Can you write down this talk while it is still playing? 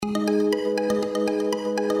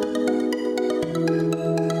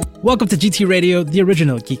Welcome to GT Radio, the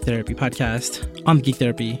original Geek Therapy podcast on the Geek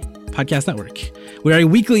Therapy Podcast Network. We are a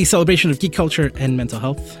weekly celebration of geek culture and mental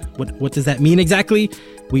health. What does that mean exactly?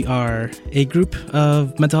 We are a group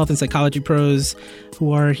of mental health and psychology pros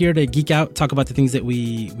who are here to geek out, talk about the things that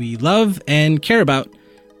we love and care about.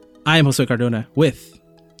 I am Josue Cardona with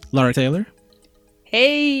Laura Taylor.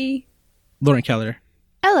 Hey. Lauren Keller.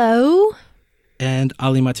 Hello. And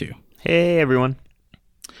Ali Matu. Hey, everyone.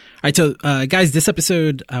 All right, so guys, this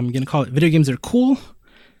episode, I'm going to call it Video Games Are Cool,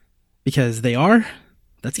 because they are.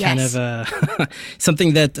 That's kind of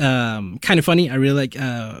something that kind of funny. I really like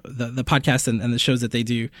the podcast and the shows that they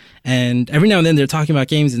do. And every now and then they're talking about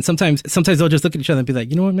games, and sometimes they'll just look at each other and be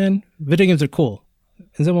like, you know what, man? Video games are cool.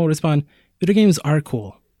 And someone will respond, video games are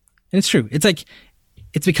cool. And it's true. It's like,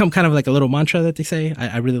 it's become kind of like a little mantra that they say.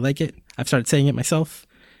 I really like it. I've started saying it myself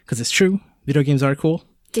because it's true. Video games are cool.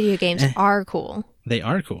 Video games are cool. They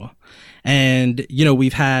are cool. And, you know,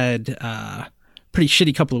 we've had a pretty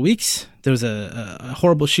shitty couple of weeks. There was a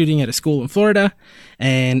horrible shooting at a school in Florida,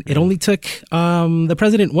 and it only took the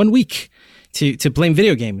president 1 week to blame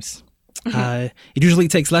video games. It usually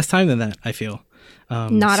takes less time than that, I feel.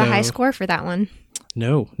 Not a high score for that one.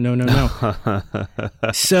 No.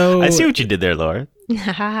 So I see what you did there, Laura.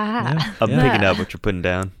 Yeah. I'm picking up what you're putting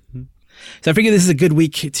down. So I figure this is a good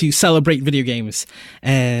week to celebrate video games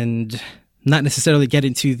and not necessarily get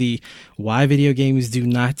into the why video games do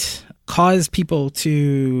not cause people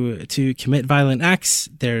to commit violent acts.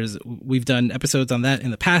 We've done episodes on that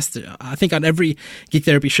in the past. I think on every Geek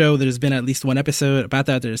Therapy show, there's been at least one episode about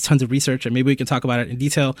that. There's tons of research, and maybe we can talk about it in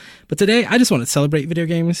detail. But today, I just want to celebrate video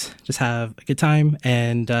games, just have a good time.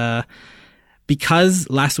 And because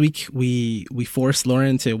last week we forced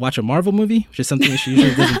Lauren to watch a Marvel movie, which is something that she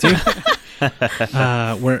usually doesn't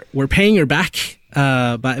do, we're paying her back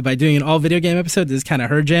by doing an all video game episode. This is kind of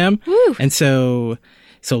her jam. Woo. And so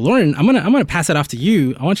Lauren, I'm gonna pass it off to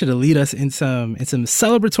you. I want you to lead us in some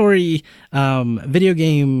celebratory video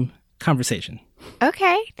game conversation.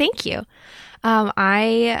 Okay, thank you.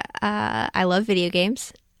 I love video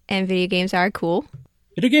games, and video games are cool.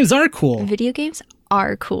 Video games are cool. Video games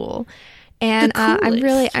are cool, and I'm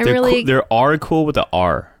really Cool. They are cool with the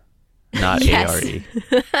R, not Yes. A-R-E.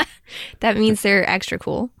 That means they're extra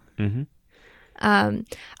cool. Mm-hmm.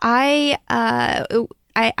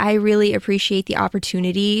 I really appreciate the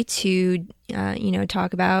opportunity to,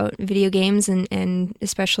 talk about video games and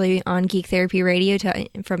especially on Geek Therapy Radio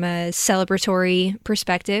from a celebratory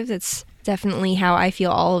perspective. That's definitely how I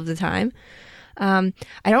feel all of the time. I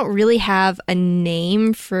don't really have a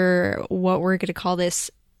name for what we're going to call this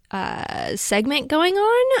segment going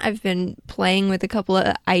on. I've been playing with a couple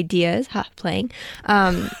of ideas.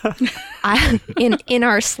 In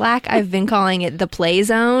our Slack, I've been calling it the Play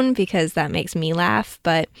Zone because that makes me laugh.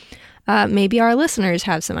 But maybe our listeners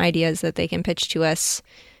have some ideas that they can pitch to us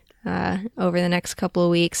over the next couple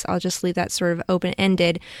of weeks. I'll just leave that sort of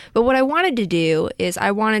open-ended. But what I wanted to do is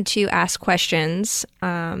I wanted to ask questions,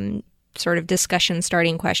 sort of discussion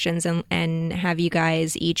starting questions, and have you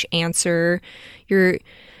guys each answer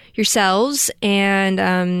yourselves, and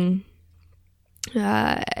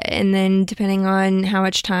then depending on how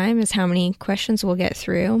much time is how many questions we'll get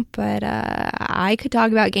through. But I could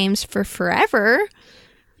talk about games for forever,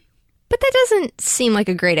 but that doesn't seem like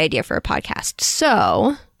a great idea for a podcast.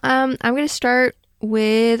 So I'm going to start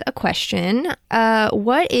with a question.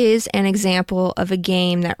 What is an example of a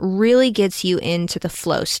game that really gets you into the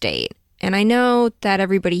flow state? And I know that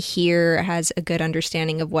everybody here has a good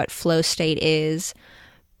understanding of what flow state is,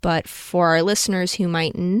 but for our listeners who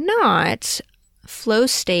might not, flow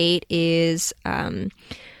state is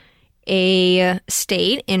a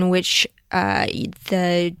state in which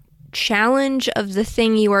the challenge of the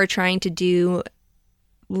thing you are trying to do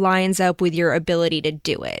lines up with your ability to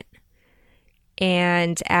do it.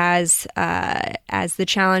 And as the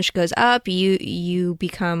challenge goes up, you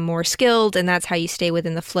become more skilled, and that's how you stay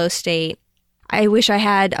within the flow state. I wish I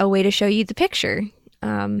had a way to show you the picture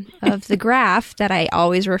of the graph that I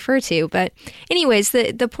always refer to. But anyways,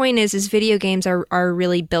 the point is video games are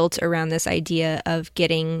really built around this idea of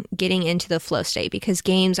getting into the flow state, because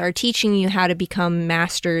games are teaching you how to become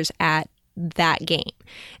masters at that game.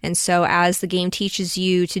 And so as the game teaches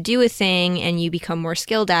you to do a thing and you become more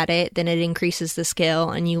skilled at it, then it increases the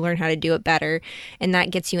skill and you learn how to do it better, and that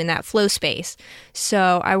gets you in that flow space.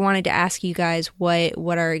 So I wanted to ask you guys what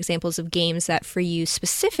are examples of games that for you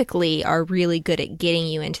specifically are really good at getting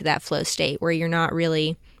you into that flow state where you're not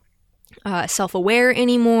really self-aware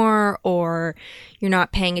anymore, or you're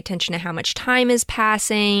not paying attention to how much time is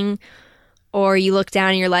passing, Or you look down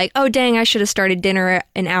and you're like, oh, dang, I should have started dinner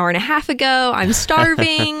an hour and a half ago. I'm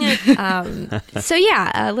starving. Let's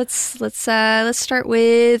start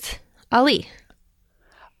with Ali.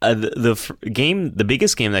 The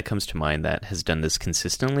biggest game that comes to mind that has done this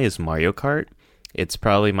consistently is Mario Kart. It's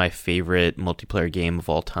probably my favorite multiplayer game of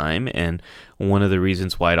all time, and one of the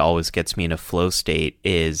reasons why it always gets me in a flow state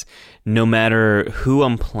is no matter who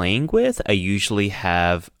I'm playing with, I usually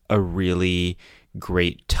have a really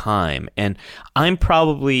great time. And I'm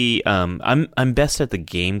probably I'm best at the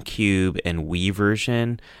GameCube and Wii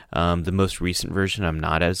version. The most recent version I'm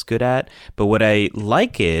not as good at, but what I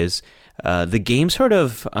like is the game sort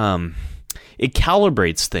of it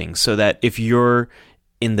calibrates things so that if you're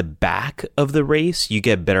in the back of the race, you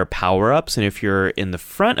get better power-ups, and if you're in the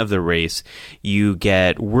front of the race, you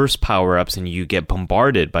get worse power-ups and you get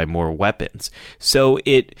bombarded by more weapons. So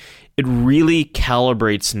it really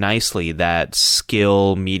calibrates nicely that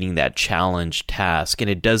skill meeting that challenge task, and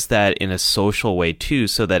it does that in a social way too,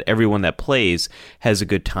 so that everyone that plays has a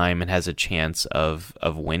good time and has a chance of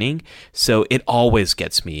winning. So it always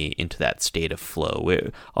gets me into that state of flow.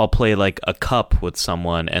 I'll play like a cup with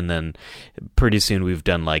someone, and then pretty soon we've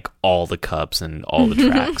done like all the cups and all the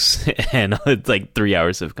tracks, and it's like 3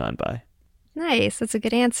 hours have gone by. Nice, that's a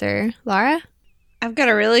good answer. Laura? I've got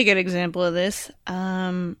a really good example of this.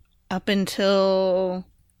 Up until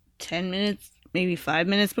 10 minutes, maybe 5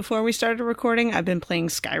 minutes before we started recording, I've been playing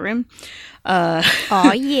Skyrim.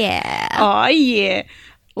 Oh, yeah. Oh, yeah.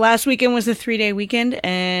 Last weekend was a 3-day weekend,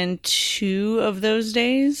 and 2 of those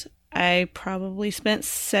days, I probably spent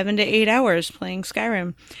 7 to 8 hours playing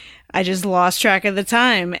Skyrim. I just lost track of the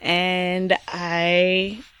time, and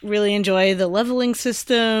I really enjoy the leveling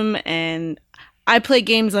system, and I play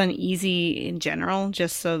games on easy in general,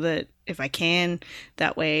 just so that if I can,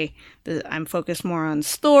 that way I'm focused more on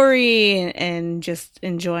story and just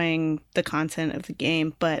enjoying the content of the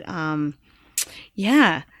game. But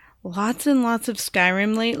yeah, lots and lots of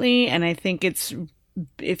Skyrim lately, and I think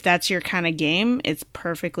if that's your kind of game, it's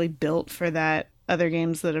perfectly built for that. Other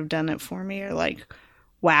games that have done it for me are like,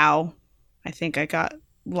 wow, I think I got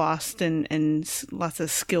lost in lots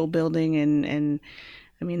of skill building, and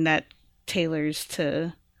I mean that tailors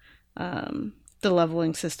to the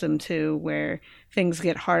leveling system too, where things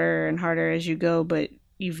get harder and harder as you go, but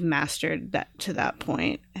you've mastered that to that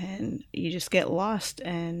point, and you just get lost.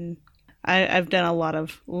 And I've done a lot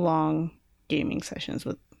of long gaming sessions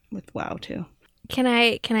with WoW too. Can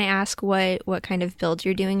I ask what kind of build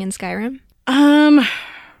you're doing in Skyrim?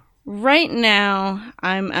 Right now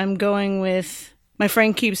I'm going with. My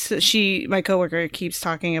friend my coworker keeps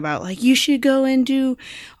talking about, like, you should go and do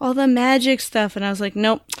all the magic stuff. And I was like,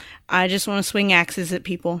 nope, I just want to swing axes at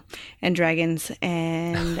people and dragons.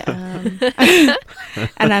 And and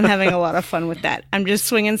I'm having a lot of fun with that. I'm just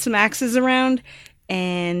swinging some axes around,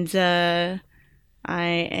 and I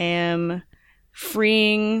am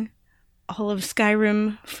freeing all of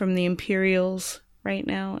Skyrim from the Imperials right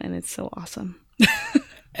now. And it's so awesome.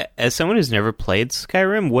 As someone who's never played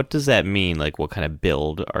Skyrim, what does that mean? Like, what kind of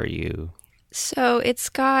build are you? So it's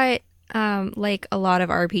got, like a lot of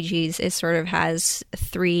RPGs, it sort of has a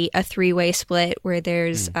three-way split where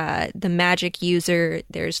there's the magic user,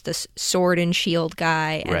 there's the sword and shield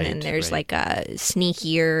guy, and then there's like a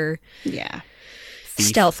sneakier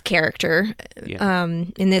stealth character. Yeah.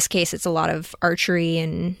 In this case, it's a lot of archery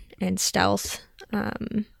and stealth.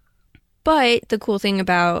 But the cool thing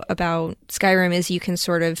about Skyrim is you can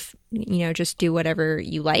sort of, just do whatever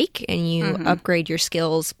you like, and you upgrade your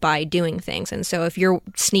skills by doing things. And so if you're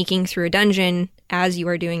sneaking through a dungeon, as you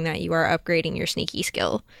are doing that, you are upgrading your sneaky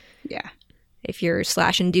skill. Yeah. If you're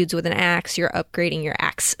slashing dudes with an axe, you're upgrading your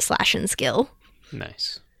axe slashing skill.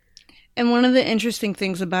 Nice. And one of the interesting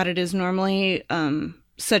things about it is normally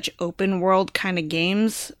such open world kind of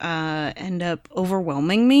games end up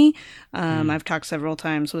overwhelming me. I've talked several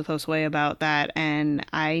times with Josue about that, and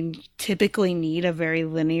I typically need a very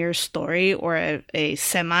linear story or a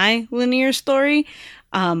semi-linear story.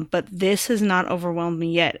 But this has not overwhelmed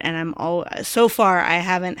me yet, and so far I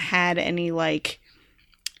haven't had any like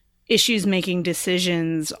issues making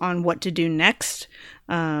decisions on what to do next,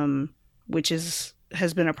 which has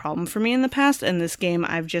been a problem for me in the past. And this game,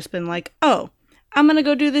 I've just been like, oh, I'm going to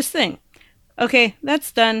go do this thing. Okay,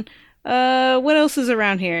 that's done. What else is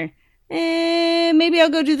around here? Maybe I'll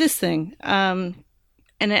go do this thing. And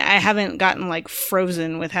I haven't gotten like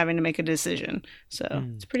frozen with having to make a decision. So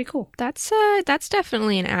it's pretty cool. That's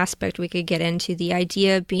definitely an aspect we could get into. The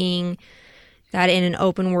idea being that in an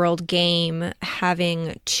open world game,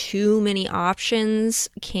 having too many options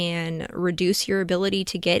can reduce your ability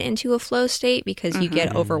to get into a flow state because you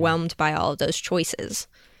get overwhelmed by all of those choices.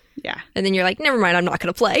 Yeah. And then you're like, never mind, I'm not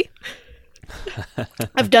going to play.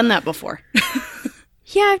 I've done that before.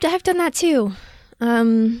 Yeah, I've done that too.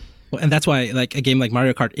 Well, and that's why like a game like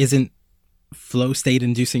Mario Kart isn't flow state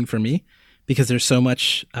inducing for me, because there's so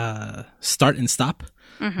much start and stop.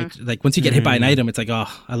 Like once you get hit by an item, it's like, oh,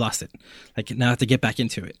 I lost it. Like now I have to get back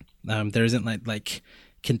into it. There isn't like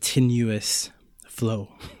continuous flow.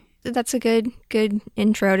 That's a good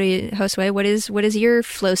intro to Josue. What is your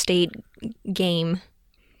flow state game?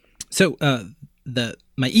 So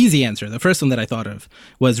my easy answer, the first one that I thought of,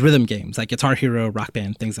 was rhythm games like Guitar Hero, Rock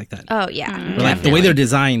Band, things like that. Oh yeah, Where, like the way they're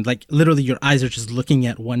designed, like literally your eyes are just looking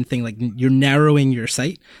at one thing, like you're narrowing your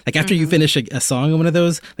sight. Like after you finish a song on one of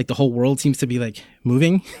those, like the whole world seems to be like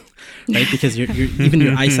moving, right? Because you're even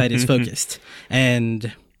your eyesight is focused.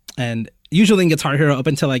 And usually in Guitar Hero, up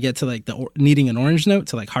until I get to like needing an orange note,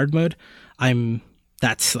 to like hard mode,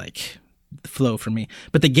 that's like the flow for me.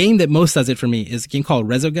 But the game that most does it for me is a game called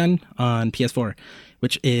Resogun on PS4,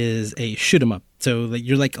 which is a shoot 'em up. So like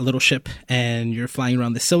you're like a little ship and you're flying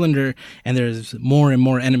around the cylinder, and there's more and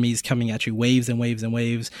more enemies coming at you, waves and waves and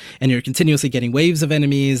waves, and you're continuously getting waves of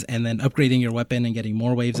enemies and then upgrading your weapon and getting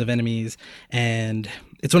more waves of enemies. And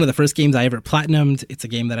it's one of the first games I ever platinumed. It's a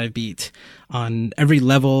game that I've beat on every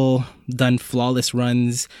level, done flawless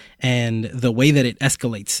runs, and the way that it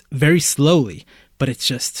escalates very slowly, but it's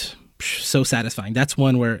just so satisfying. That's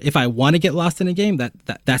one where if I want to get lost in a game,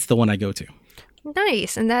 that's the one I go to.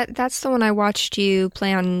 Nice. And that's the one I watched you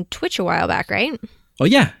play on Twitch a while back, right? Oh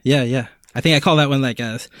yeah. I think I call that one like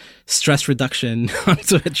a stress reduction on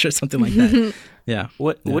Twitch or something like that. Yeah.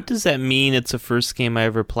 What does that mean? It's the first game I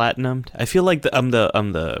ever platinumed. I feel like I'm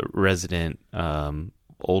the resident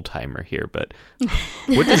old timer here, but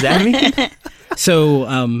what does that mean?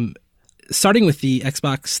 So starting with the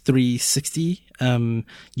Xbox 360,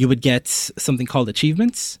 you would get something called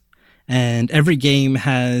achievements, and every game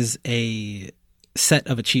has a set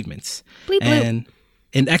of achievements. Bleep, bloop. And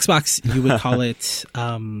in Xbox, you would call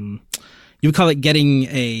it getting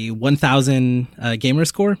a 1,000 gamer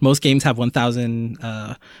score. Most games have 1,000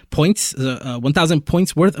 points, 1,000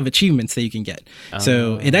 points worth of achievements that you can get.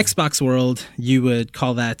 So in Xbox world, you would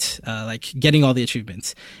call that like getting all the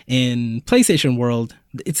achievements. In PlayStation world,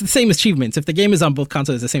 it's the same achievements. If the game is on both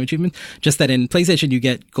consoles, it's the same achievement. Just that in PlayStation, you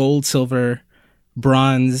get gold, silver,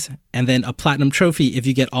 bronze, and then a platinum trophy if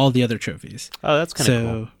you get all the other trophies. Oh, that's kind of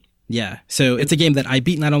cool. Yeah, so it's a game that I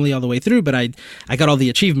beat not only all the way through, but I got all the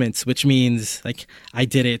achievements, which means like I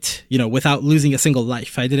did it, without losing a single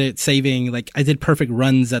life. I did it saving, like I did perfect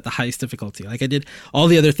runs at the highest difficulty. Like I did all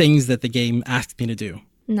the other things that the game asked me to do.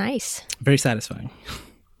 Nice. Very satisfying.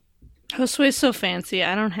 Josue's so fancy.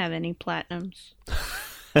 I don't have any platinums.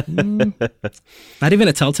 Not even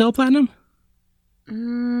a Telltale Platinum?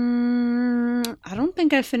 I don't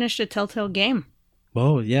think I finished a Telltale game.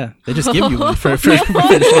 Oh, yeah. They just give you one for finishing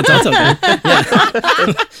a Telltale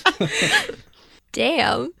game.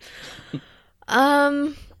 Yeah.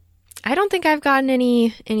 Damn. I don't think I've gotten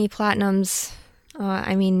any platinums.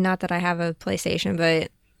 I mean, not that I have a PlayStation,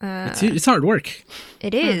 but it's hard work.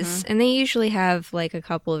 It is. And they usually have like a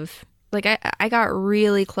couple of, like I got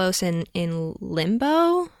really close in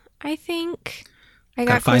Limbo, I think. I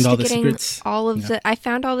got close to getting all of the. I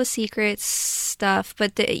found all the secrets stuff,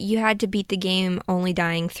 but you had to beat the game only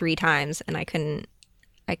dying 3 times, and I couldn't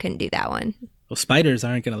do that one. Well, spiders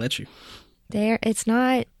aren't going to let you. It's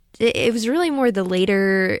not. It was really more the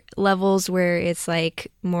later levels where it's like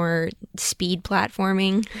more speed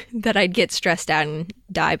platforming that I'd get stressed out and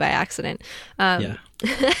die by accident. Yeah.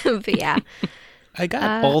 But yeah. I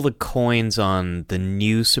got all the coins on the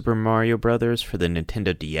new Super Mario Brothers for the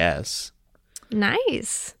Nintendo DS.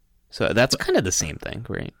 Nice. So that's kind of the same thing,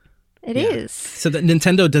 right? It is. So that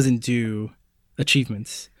Nintendo doesn't do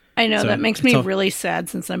achievements. I know, that makes me really sad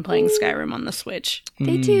since I'm playing Skyrim on the Switch.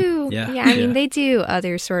 They do. Yeah. I mean, they do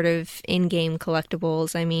other sort of in-game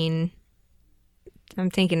collectibles. I mean, I'm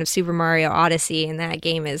thinking of Super Mario Odyssey, and that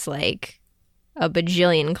game is like a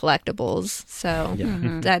bajillion collectibles. So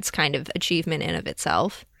that's kind of achievement in of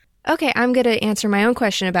itself. Okay, I'm going to answer my own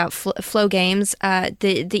question about flow games.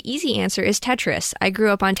 The easy answer is Tetris. I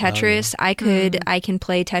grew up on Tetris. I can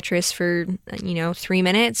play Tetris for, 3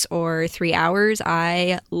 minutes or 3 hours.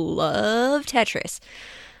 I love Tetris.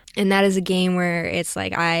 And that is a game where it's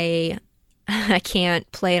like I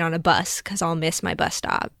can't play it on a bus because I'll miss my bus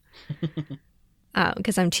stop.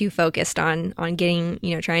 Because I'm too focused on getting,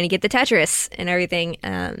 trying to get the Tetris and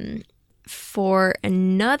everything. For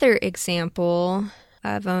another example,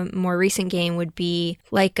 of a more recent game would be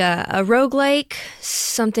like a roguelike,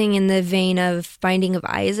 something in the vein of Binding of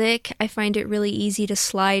Isaac. I find it really easy to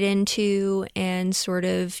slide into and sort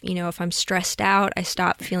of, if I'm stressed out, I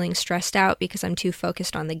stop feeling stressed out because I'm too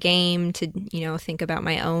focused on the game to, think about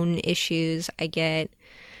my own issues. I get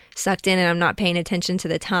sucked in and I'm not paying attention to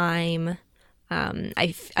the time.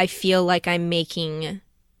 I feel like I'm making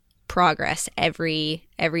progress every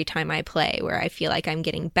time I play, where I feel like I'm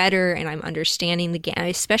getting better and I'm understanding the game,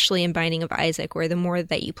 especially in Binding of Isaac, where the more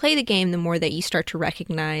that you play the game, the more that you start to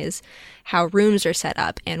recognize how rooms are set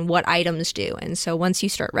up and what items do. And so once you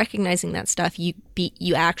start recognizing that stuff,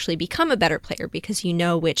 you actually become a better player because you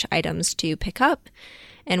know which items to pick up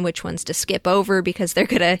and which ones to skip over because they're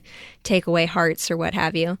gonna take away hearts or what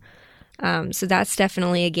have you. So that's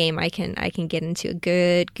definitely a game I can get into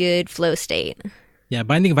a good flow state. Yeah,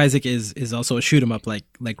 Binding of Isaac is also a shoot 'em up like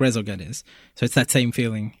Resogun is. So it's that same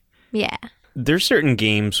feeling. Yeah. There's certain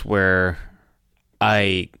games where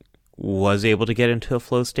I was able to get into a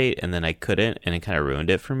flow state and then I couldn't, and it kind of ruined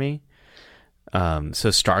it for me. So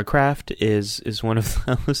StarCraft is one of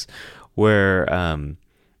those where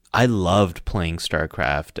I loved playing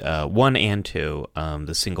StarCraft 1 and 2,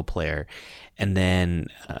 the single player. And then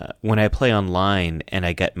when I play online and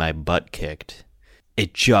I get my butt kicked,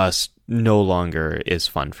 it just no longer is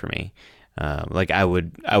fun for me. Like I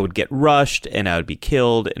would get rushed and I would be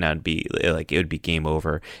killed and I'd be like, it would be game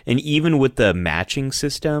over. And even with the matching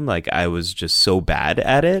system, like I was just so bad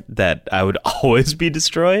at it that I would always be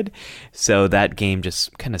destroyed. So that game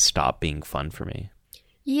just kind of stopped being fun for me.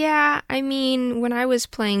 Yeah, I mean, when I was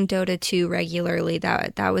playing Dota 2 regularly,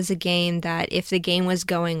 that was a game that if the game was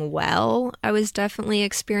going well, I was definitely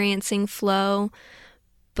experiencing flow.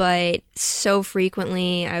 But so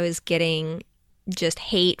frequently I was getting just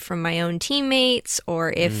hate from my own teammates,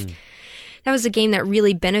 or if that was a game that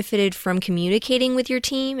really benefited from communicating with your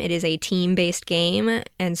team. It is a team-based game,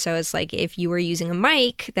 and so it's like if you were using a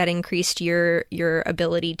mic, that increased your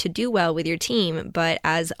ability to do well with your team. But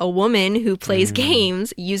as a woman who plays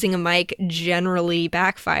games, using a mic generally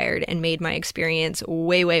backfired and made my experience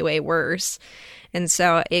way, way, way worse. And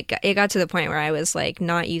so it got to the point where I was like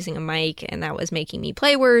not using a mic, and that was making me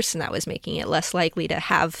play worse, and that was making it less likely to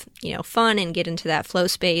have, fun and get into that flow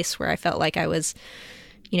space where I felt like I was,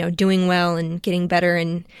 doing well and getting better.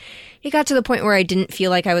 And it got to the point where I didn't feel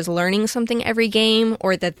like I was learning something every game,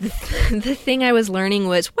 or that the thing I was learning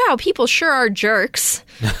was, wow, people sure are jerks.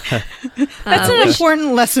 That's an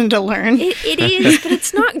important lesson to learn. It is, but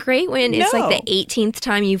it's not great when it's like the 18th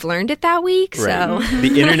time you've learned it that week. Right. So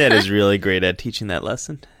The internet is really great at teaching that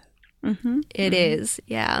lesson. It is,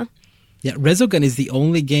 yeah. Yeah, Resogun is the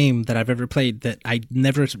only game that I've ever played that I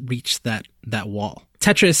never reached that wall.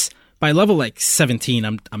 Tetris, by level like 17,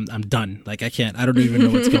 I'm done. Like I don't even know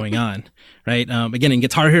what's going on. Right. Again, in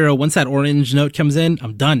Guitar Hero, once that orange note comes in,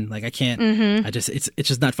 I'm done. Like I can't. It's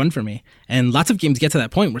just not fun for me. And lots of games get to that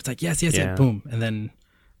point where it's like yes, boom, and then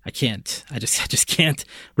I can't. I just can't.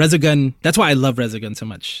 Resogun. That's why I love Resogun so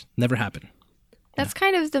much. Never happened. That's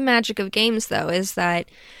kind of the magic of games, though, is that,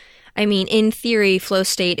 I mean, in theory, flow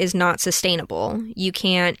state is not sustainable. You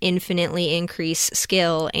can't infinitely increase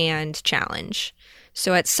skill and challenge.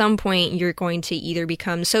 So at some point, you're going to either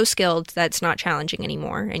become so skilled that it's not challenging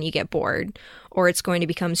anymore and you get bored, or it's going to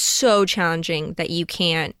become so challenging that you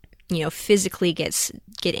can't, physically get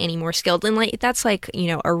any more skilled. And like that's like,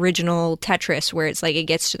 original Tetris, where it's like it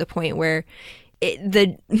gets to the point where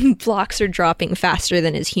the blocks are dropping faster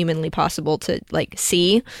than is humanly possible to like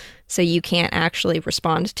see, so you can't actually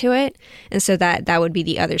respond to it. And so that would be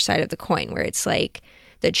the other side of the coin, where it's like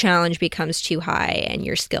the challenge becomes too high and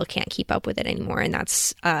your skill can't keep up with it anymore, and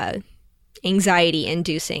that's anxiety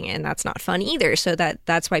inducing, and that's not fun either. So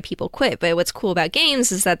that's why people quit. But what's cool about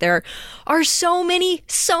games is that there are so many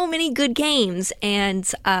good games, and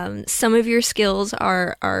some of your skills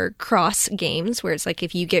are cross games, where it's like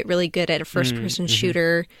if you get really good at a first person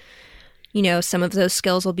shooter, some of those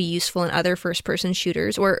skills will be useful in other first person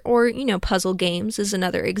shooters, or puzzle games is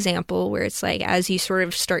another example, where it's like as you sort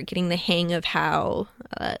of start getting the hang of how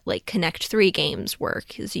like Connect 3 games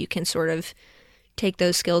work, is you can sort of take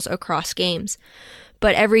those skills across games.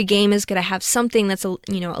 But every game is going to have something that's a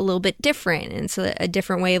little bit different, and it's a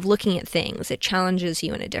different way of looking at things. It challenges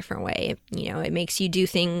you in a different way. It makes you do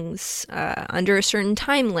things under a certain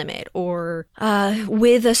time limit, or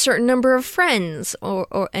with a certain number of friends,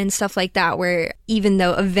 or and stuff like that. Where even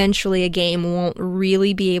though eventually a game won't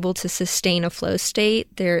really be able to sustain a flow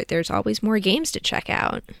state, there's always more games to check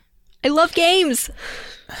out. I love games.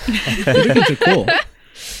 Video games are cool.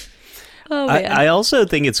 Oh, man. I also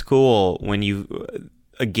think it's cool when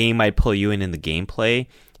a game might pull you in the gameplay,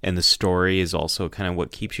 and the story is also kind of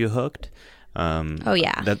what keeps you hooked. Oh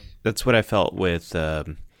yeah, that's what I felt with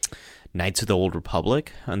Knights of the Old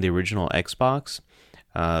Republic on the original Xbox.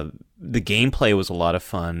 The gameplay was a lot of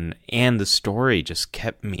fun, and the story just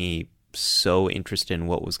kept me so interested in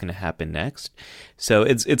what was going to happen next. So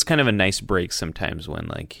it's kind of a nice break sometimes when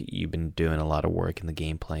like you've been doing a lot of work in the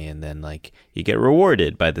gameplay, and then like you get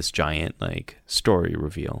rewarded by this giant like story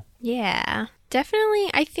reveal. Yeah, definitely.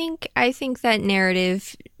 I think that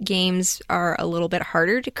narrative games are a little bit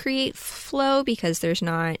harder to create flow because there's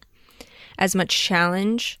not as much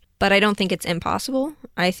challenge. But I don't think it's impossible.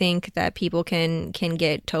 I think that people can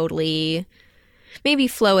get totally... Maybe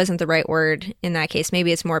flow isn't the right word in that case.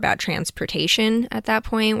 Maybe it's more about transportation at that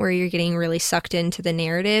point where you're getting really sucked into the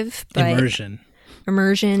narrative. But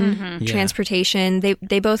immersion, transportation,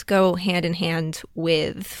 they both go hand in hand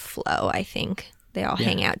with flow, I think. They all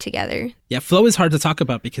hang out together. Yeah, flow is hard to talk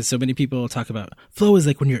about because so many people talk about flow is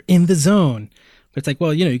like when you're in the zone. But it's like,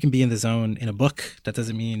 well, you can be in the zone in a book. That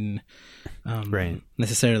doesn't mean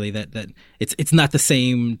necessarily that it's not the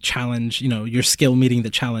same challenge, your skill meeting the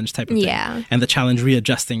challenge type of thing. Yeah. And the challenge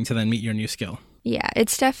readjusting to then meet your new skill. Yeah,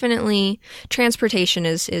 it's definitely transportation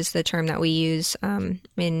is the term that we use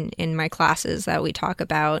in my classes that we talk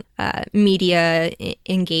about media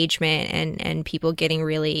engagement and people getting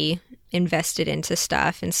really invested into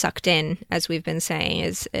stuff and sucked in, as we've been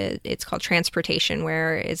saying. It's called transportation,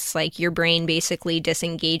 where it's like your brain basically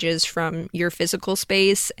disengages from your physical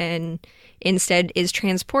space and instead is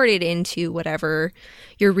transported into whatever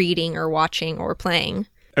you're reading or watching or playing.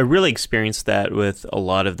 I really experienced that with a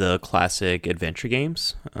lot of the classic adventure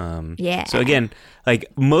games. Yeah. So again, like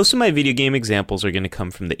most of my video game examples are going to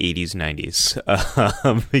come from the 80s,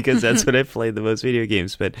 90s, because that's when I played the most video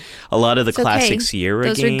games. But a lot of the classic Sierra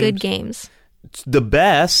games. Those are good games. The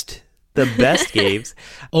best games.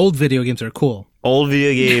 Old video games are cool. Old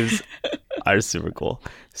video games are super cool.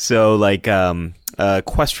 So like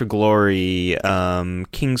Quest for Glory,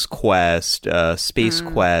 King's Quest, Space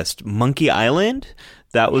Quest, Monkey Island.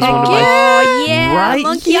 That was one of my... Oh, yeah, right?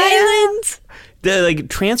 Monkey Island! The like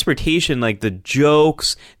transportation, like the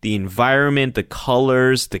jokes, the environment, the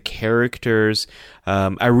colors, the characters.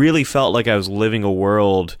 I really felt like I was living a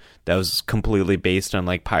world that was completely based on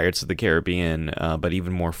like Pirates of the Caribbean, but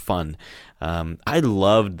even more fun. I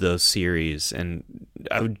loved those series, and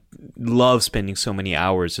I would love spending so many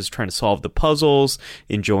hours just trying to solve the puzzles,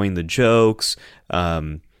 enjoying the jokes,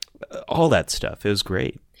 all that stuff. It was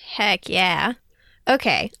great. Heck yeah.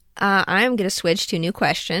 Okay, I'm going to switch to a new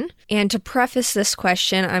question. And to preface this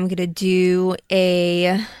question, I'm going to do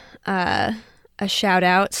a shout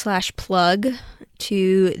out / plug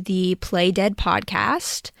to the Play Dead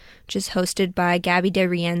podcast, which is hosted by Gabby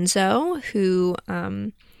DeRienzo, who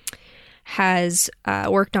has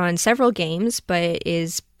worked on several games, but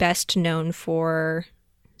is best known for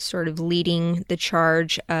sort of leading the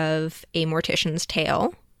charge of A Mortician's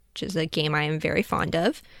Tale, which is a game I am very fond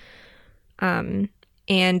of.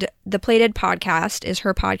 And the Play Dead podcast is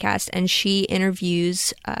her podcast, and she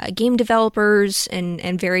interviews game developers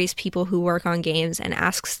and various people who work on games and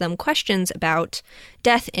asks them questions about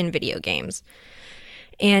death in video games.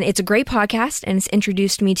 And it's a great podcast, and it's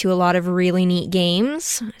introduced me to a lot of really neat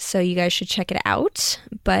games, so you guys should check it out.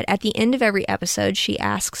 But at the end of every episode, she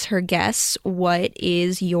asks her guests, what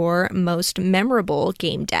is your most memorable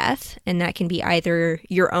game death? And that can be either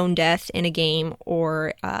your own death in a game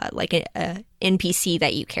or like a NPC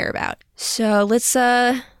that you care about. So let's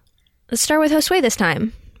start with Josue this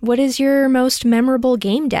time. What is your most memorable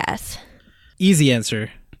game death? Easy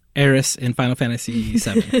answer. Eris in Final Fantasy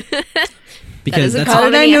VII. Because how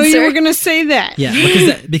did I know you were going to say that?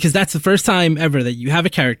 Yeah, because that's the first time ever that you have a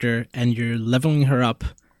character and you're leveling her up.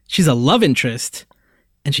 She's a love interest,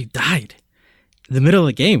 and she died in the middle of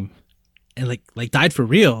the game, and like died for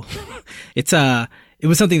real. It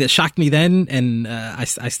was something that shocked me then, and I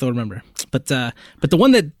still remember. But the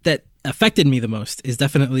one that affected me the most is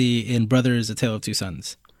definitely in Brothers: A Tale of Two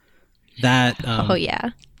Sons. That oh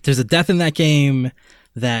yeah, there's a death in that game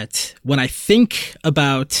that when I think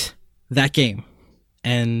about that game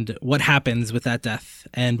and what happens with that death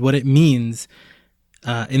and what it means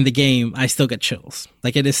in the game, I still get chills.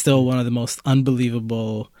 Like, it is still one of the most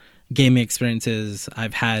unbelievable gaming experiences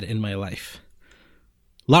I've had in my life.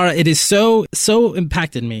 Lara, it is so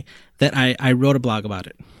impacted me that I wrote a blog about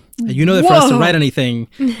it. You know that for us to write anything,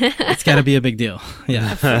 it's got to be a big deal.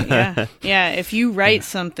 Yeah. Yeah. If you write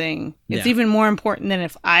something, it's even more important than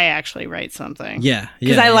if I actually write something. Yeah.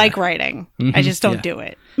 Because I like writing. Mm-hmm. I just don't do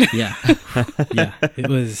it. Yeah. It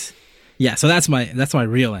was. Yeah. So that's my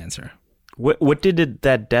real answer. What did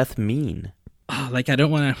that death mean? Oh, like, I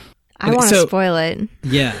don't want to. I want to so- spoil it.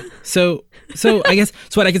 Yeah. So I guess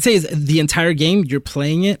so. What I could say is the entire game you're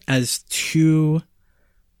playing it as two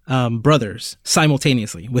brothers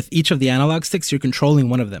simultaneously. With each of the analog sticks, you're controlling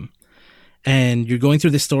one of them, and you're going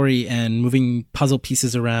through the story and moving puzzle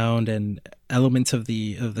pieces around and elements of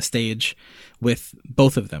the stage with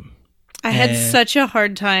both of them. I had such a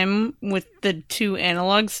hard time with the two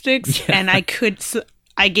analog sticks, and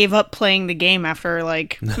I gave up playing the game after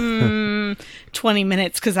like 20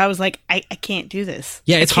 minutes because I was like, I can't do this.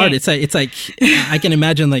 Yeah, it's hard. It's like I can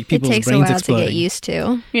imagine like It people's takes a brains while exploding. to get used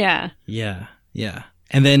to. Yeah. Yeah.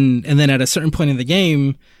 And then at a certain point in the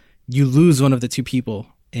game, you lose one of the two people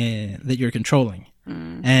that you're controlling,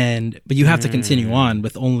 but you have to continue on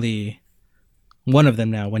with only one of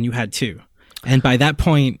them now when you had two. And by that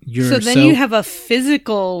point, you're you have a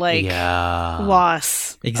physical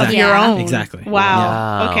loss Exactly. of your own. Exactly.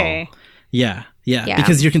 Wow. Okay. Yeah. Yeah.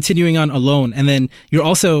 Because you're continuing on alone, and then you're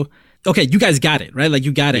also okay. You guys got it, right? Like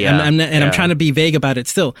you got it. Yeah. I'm trying to be vague about it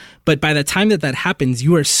still, but by the time that happens,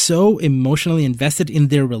 you are so emotionally invested in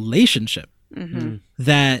their relationship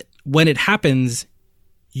that when it happens,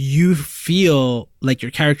 you feel like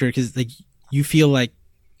your character because like you feel like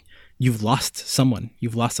you've lost someone,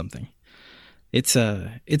 you've lost something. It's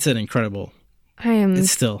an incredible. I'm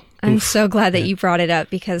Oof. so glad that you brought it up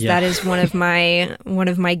because Yeah. that is one of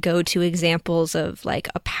my go-to examples of like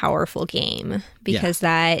a powerful game because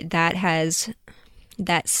that has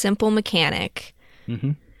that simple mechanic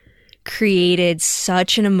created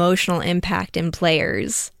such an emotional impact in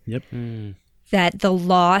players Yep. that the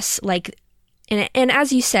loss like and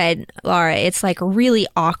as you said, Laura, it's like really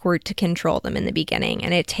awkward to control them in the beginning.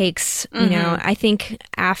 And it takes, you know, I think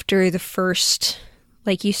after the first,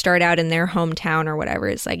 like you start out in their hometown or whatever,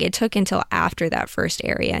 it's like it took until after that first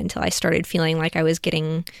area until I started feeling like I was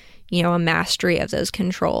getting, you know, a mastery of those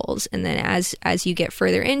controls. And then as you get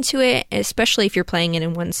further into it, especially if you're playing it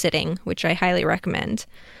in one sitting, which I highly recommend,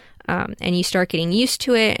 and you start getting used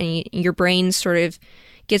to it and your brain sort of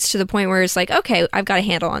gets to the point where it's like, okay, I've got a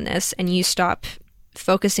handle on this, and you stop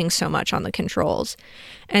focusing so much on the controls.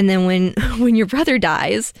 And then when your brother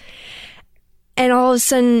dies, and all of a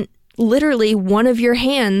sudden, literally one of your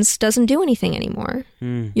hands doesn't do anything anymore.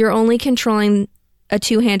 You're only controlling a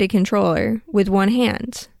two-handed controller with one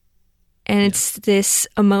hand. And it's this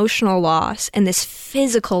emotional loss and this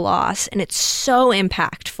physical loss, and it's so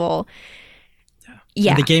impactful.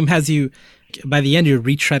 Yeah. And the game has you, by the end, you're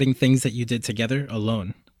retreading things that you did together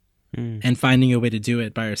alone and finding a way to do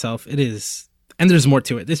it by yourself. It is, and there's more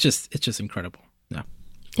to it. It's just incredible. Yeah.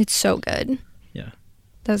 It's so good. Yeah.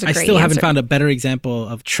 That was a I great still haven't answer. found a better example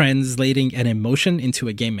of translating an emotion into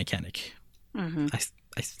a game mechanic.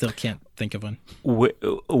 I still can't think of one.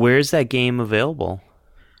 Where is that game available?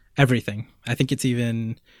 Everything. I think it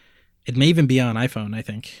may even be on iPhone, I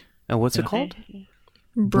think. And what's it called?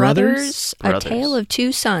 Brothers, A Brothers. Tale of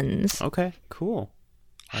Two Sons. Okay, cool.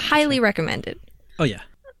 Highly recommended. Oh, yeah.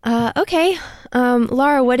 Okay.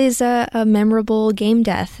 Laura, what is a memorable game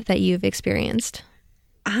death that you've experienced?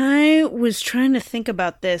 I was trying to think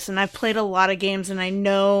about this, and I've played a lot of games, and I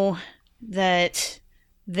know that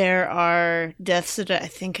there are deaths that I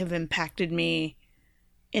think have impacted me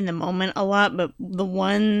in the moment a lot, but the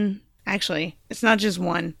one, actually, it's not just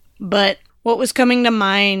one, but what was coming to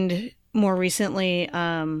mind more recently,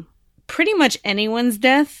 pretty much anyone's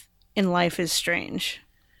death in Life is Strange.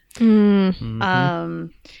 And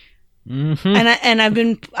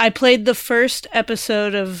I played the first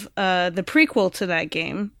episode of the prequel to that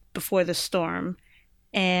game, Before the Storm,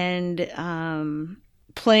 and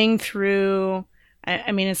playing through.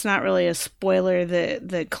 I mean, it's not really a spoiler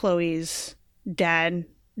that Chloe's dad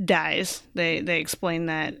dies. They explain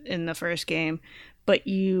that in the first game, but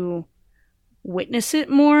you witness it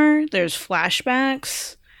more. There's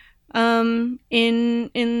flashbacks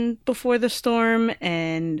in Before the Storm,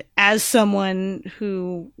 and as someone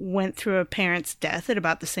who went through a parent's death at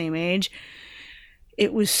about the same age,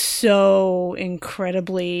 it was so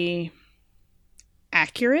incredibly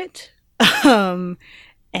accurate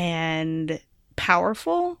and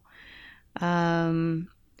powerful. I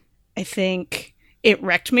think it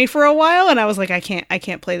wrecked me for a while, and I was like, I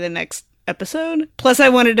can't play the next episode. Plus I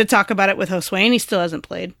wanted to talk about it with Josue, and he still hasn't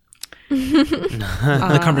played.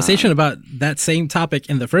 The conversation about that same topic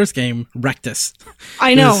in the first game wrecked us.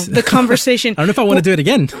 I know, the conversation. I don't know if I want to do it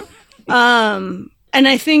again. And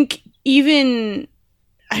I think even,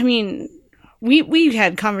 I mean, we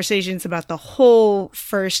had conversations about the whole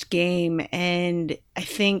first game, and I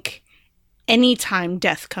think anytime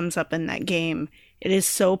death comes up in that game, it is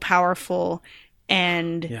so powerful,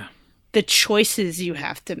 and the choices you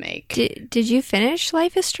have to make. Did you finish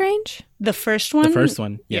Life is Strange? The first one? The first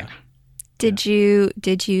one, yeah.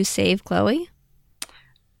 Did you save Chloe?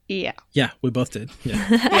 Yeah. Yeah, we both did. Yeah.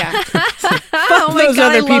 Yeah. Oh my those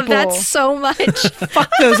god, I other love that people. so much.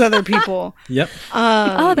 Fuck those other people. Yep.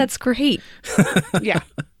 Oh, that's great. Yeah.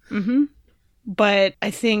 But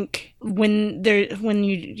I think when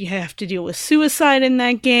you have to deal with suicide in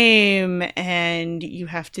that game, and you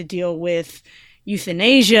have to deal with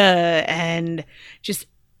euthanasia, and just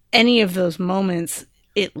any of those moments,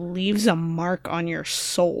 it leaves a mark on your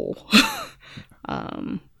soul.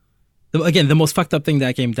 Again, the most fucked up thing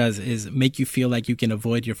that game does is make you feel like you can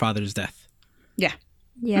avoid your father's death. Yeah.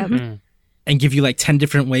 Yeah. And give you like 10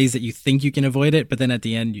 different ways that you think you can avoid it, but then at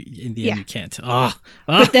the end, you can't.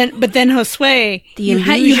 But then Josue, The you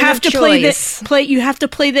illusion have of to choice. you have to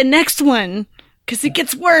play the next one because it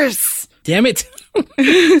gets worse, Damn it.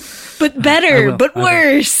 but I better, will. but I will.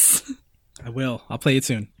 worse. I will. I'll play it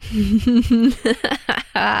soon.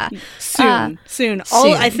 Soon. soon.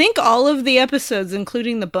 I think all of the episodes,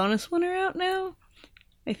 including the bonus one, are out now.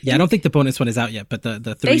 Yeah, I don't think the bonus one is out yet, but the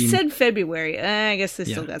They three. said February. I guess they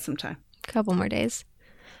still Yeah. got some time. Couple more days.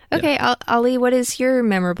 Okay, Ali, what is your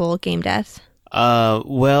memorable game death?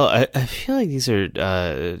 Well, I feel like these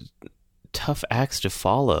are tough acts to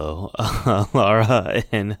follow, Laura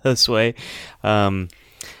and Josue.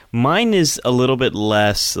 Mine is a little bit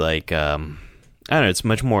less like, I don't know, it's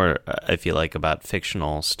much more, I feel like, about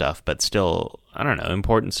fictional stuff, but still, I don't know,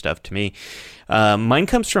 important stuff to me. Mine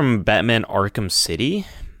comes from Batman Arkham City.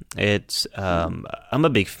 It's I'm a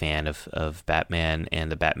big fan of Batman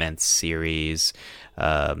and the Batman series,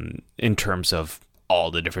 in terms of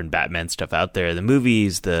all the different Batman stuff out there, the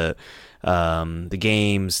movies, the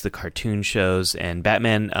games, the cartoon shows, and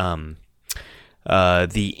Batman.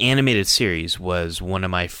 The animated series was one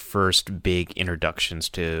of my first big introductions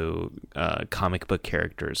to comic book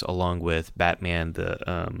characters, along with Batman,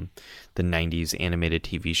 the 90s animated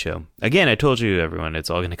TV show. Again, I told you, everyone, it's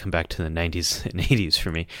all going to come back to the 90s and 80s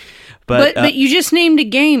for me. But you just named a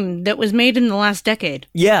game that was made in the last decade.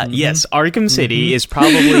 Yeah, yes, Arkham City is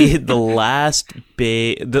probably the last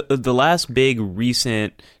big, the last big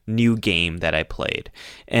recent new game that I played.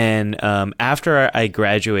 And after I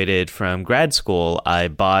graduated from grad school, I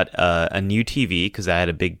bought a new TV because I had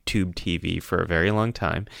a big tube TV for a very long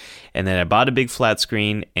time. And then I bought a big flat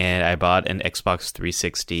screen, and I bought an Xbox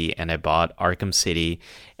 360, and I bought Arkham City.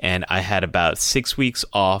 And I had about 6 weeks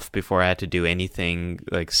off before I had to do anything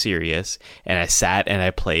like serious. And I sat and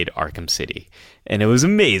I played Arkham City, and it was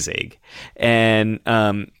amazing. And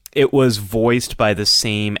it was voiced by the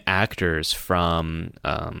same actors from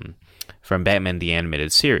Batman the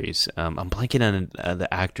Animated Series. I'm blanking on the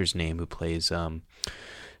actor's name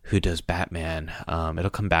who does Batman. It'll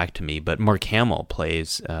come back to me, but Mark Hamill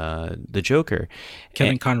plays the Joker.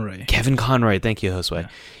 Kevin Conroy. Kevin Conroy, thank you, Josue.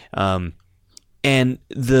 Yeah. And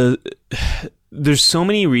there's so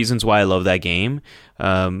many reasons why I love that game.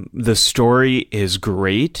 The story is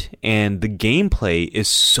great, and the gameplay is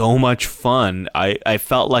so much fun. I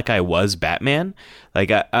felt like I was Batman. Like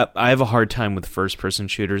I have a hard time with first-person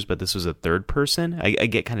shooters, but this was a third-person. I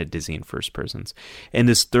get kind of dizzy in first-persons. And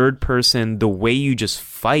this third-person, the way you just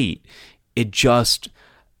fight, it just...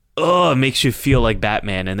 it makes you feel like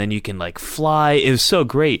Batman, and then you can like fly. It was so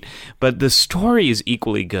great, but the story is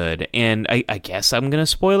equally good. And I guess I'm gonna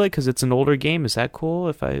spoil it because it's an older game. Is that cool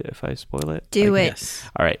if I spoil it? Do it. Yes.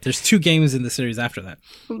 All right. There's 2 games in the series after that.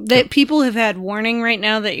 That people have had warning right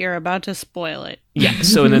now that you're about to spoil it. Yeah.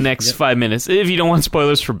 So in the next 5 minutes, if you don't want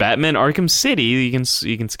spoilers for Batman Arkham City, you can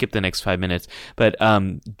skip the next 5 minutes. But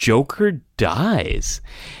Joker dies,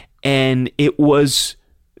 and it was.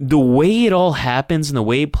 The way it all happens and the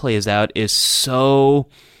way it plays out is so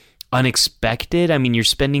unexpected. I mean, you're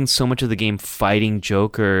spending so much of the game fighting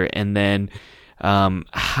Joker, and then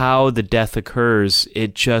how the death occurs,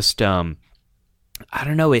 it just, I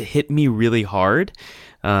don't know, it hit me really hard.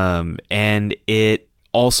 And it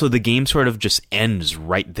also, the game sort of just ends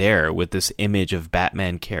right there with this image of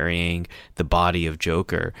Batman carrying the body of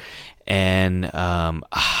Joker. And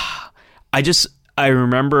I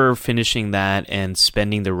remember finishing that and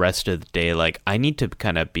spending the rest of the day like, I need to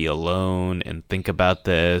kind of be alone and think about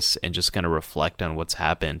this and just kind of reflect on what's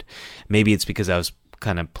happened. Maybe it's because I was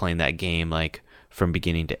kind of playing that game like from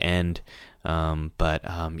beginning to end. But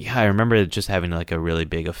I remember it just having like a really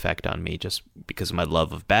big effect on me just because of my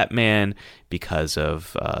love of Batman, because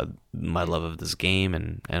of my love of this game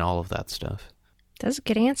and all of that stuff. That's a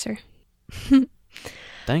good answer.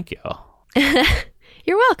 Thank you.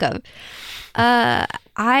 You're welcome. I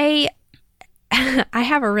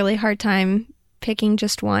have a really hard time picking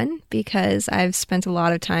just one because I've spent a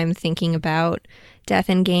lot of time thinking about death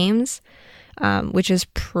in games, which is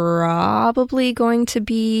probably going to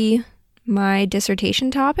be my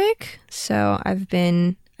dissertation topic, so I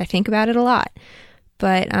think about it a lot.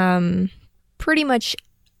 But pretty much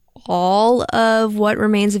all of What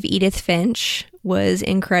Remains of Edith Finch was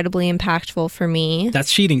incredibly impactful for me.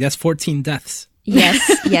 That's cheating. That's 14 deaths. Yes,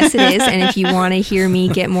 it is. And if you want to hear me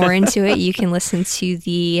get more into it, you can listen to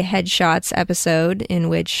the Headshots episode in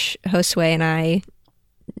which Josue and I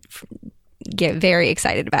get very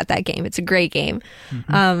excited about that game. It's a great game.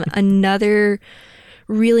 Mm-hmm. Another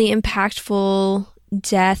really impactful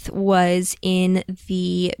death was in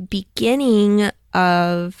the beginning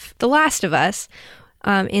of The Last of Us.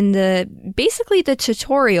 In basically the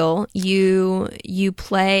tutorial, you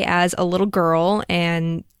play as a little girl,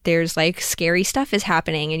 and there's like scary stuff is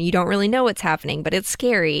happening and you don't really know what's happening, but it's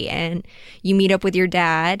scary, and you meet up with your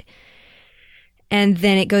dad, and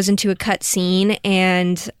then it goes into a cutscene,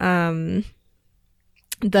 and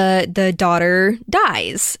the daughter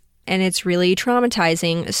dies, and it's really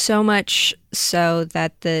traumatizing, so much so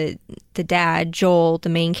that the dad, Joel, the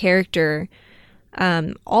main character,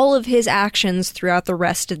 all of his actions throughout the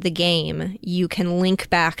rest of the game, you can link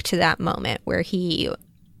back to that moment where he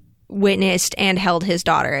witnessed and held his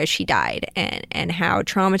daughter as she died, and how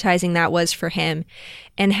traumatizing that was for him,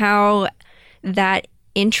 and how that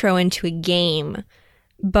intro into a game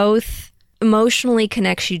both emotionally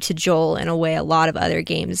connects you to Joel in a way a lot of other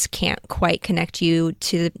games can't quite connect you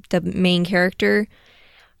to the main character,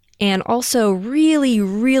 and also really,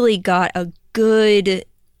 really got a good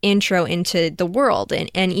intro into the world.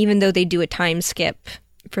 And even though they do a time skip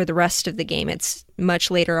for the rest of the game, it's much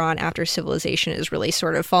later on after civilization is really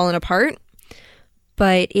sort of fallen apart.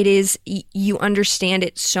 But it is, you understand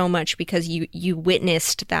it so much because you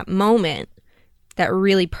witnessed that moment, that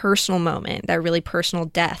really personal moment, that really personal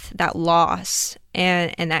death, that loss,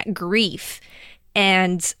 and that grief.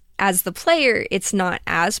 And as the player, it's not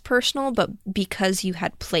as personal, but because you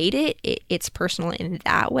had played it, it's personal in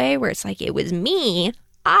that way, where it's like, it was me,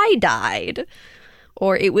 I died,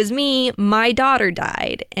 or it was me, my daughter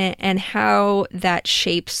died, and how that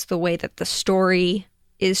shapes the way that the story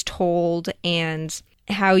is told, and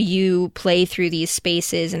how you play through these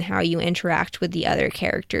spaces, and how you interact with the other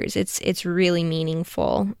characters. It's really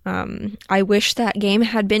meaningful. I wish that game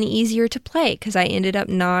had been easier to play, because I ended up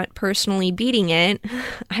not personally beating it.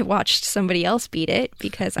 I watched somebody else beat it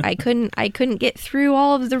because I couldn't get through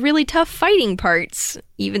all of the really tough fighting parts,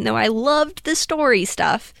 even though I loved the story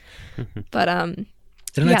stuff. But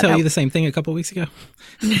didn't I tell you the same thing a couple weeks ago?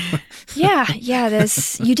 yeah,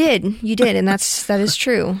 you did, and that is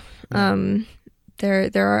true.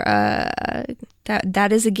 There are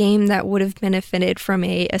that is a game that would have benefited from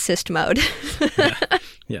a assist mode.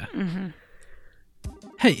 Yeah. Mm-hmm.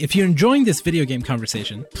 Hey, if you're enjoying this video game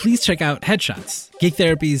conversation, please check out Headshots, Geek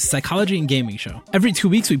Therapy's psychology and gaming show. Every 2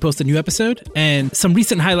 weeks we post a new episode, and some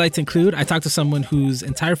recent highlights include I talked to someone whose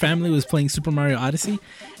entire family was playing Super Mario Odyssey,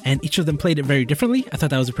 and each of them played it very differently. I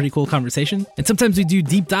thought that was a pretty cool conversation. And sometimes we do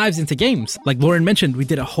deep dives into games. Like Lauren mentioned, we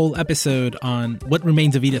did a whole episode on What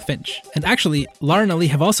Remains of Edith Finch. And actually, Laura and Ali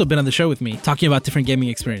have also been on the show with me, talking about different gaming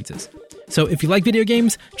experiences. So if you like video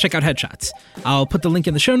games, check out Headshots. I'll put the link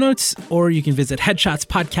in the show notes, or you can visit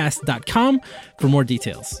headshotspodcast.com for more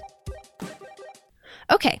details.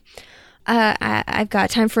 Okay. I've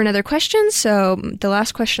got time for another question. So the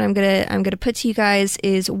last question I'm gonna put to you guys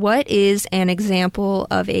is, what is an example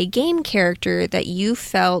of a game character that you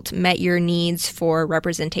felt met your needs for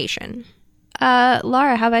representation?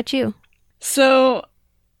 Laura, how about you? So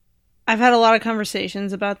I've had a lot of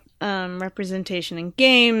conversations about representation in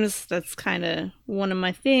games. That's kind of one of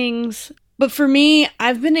my things. But for me,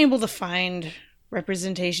 I've been able to find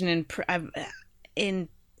representation in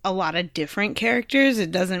a lot of different characters.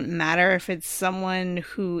 It doesn't matter if it's someone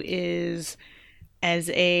who is as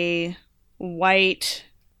a white,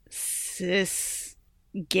 cis,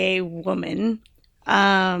 gay woman.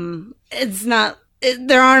 It's not...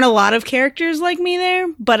 There aren't a lot of characters like me there,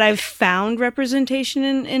 but I've found representation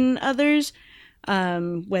in others,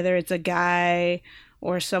 whether it's a guy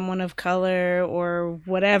or someone of color or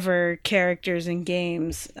whatever characters in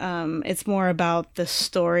games. It's more about the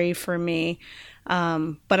story for me.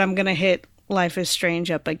 But I'm going to hit Life is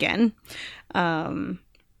Strange up again,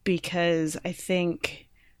 because I think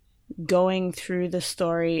going through the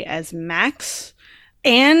story as Max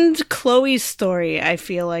and Chloe's story, I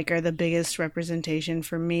feel like, are the biggest representation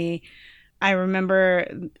for me. I remember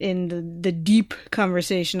in the deep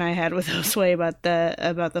conversation I had with Josue about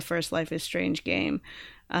the first Life is Strange game,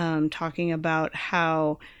 talking about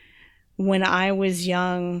how when I was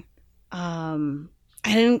young, I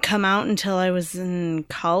didn't come out until I was in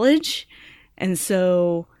college, and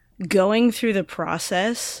so going through the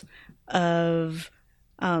process of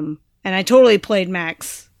And I totally played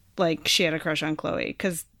Max like she had a crush on Chloe,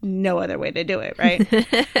 because no other way to do it, right?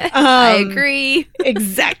 I agree.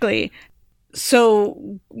 Exactly.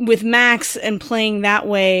 So with Max and playing that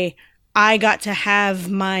way, I got to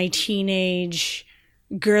have my teenage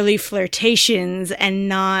girly flirtations, and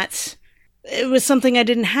not, it was something I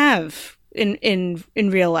didn't have in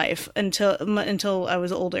real life until I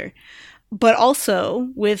was older. But also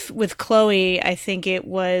with Chloe, I think it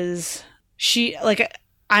was,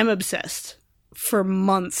 I'm obsessed. For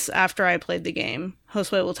months after I played the game,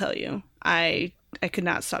 Josue will tell you, I could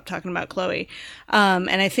not stop talking about Chloe. And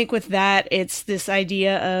I think with that, it's this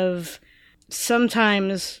idea of,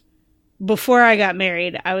 sometimes before I got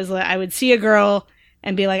married, I would see a girl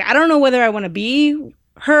and be like, I don't know whether I want to be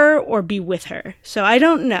her or be with her. So I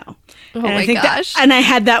don't know. Oh and my I think gosh. and I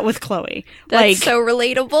had that with Chloe. That's so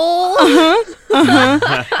relatable.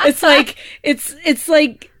 It's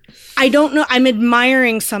like, I don't know. I'm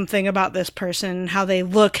admiring something about this person, how they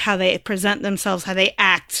look, how they present themselves, how they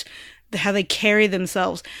act, how they carry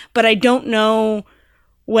themselves. But I don't know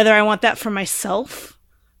whether I want that for myself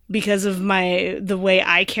because of the way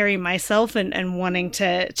I carry myself and wanting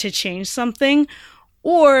to change something,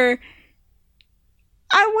 or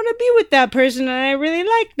I want to be with that person and I really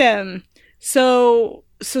like them. So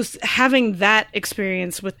having that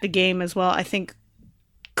experience with the game as well, I think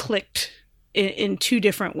clicked in two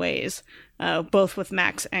different ways, both with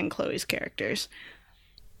Max and Chloe's characters.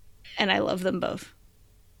 And I love them both.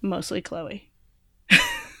 Mostly Chloe.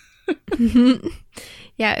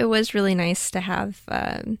 Yeah, it was really nice to have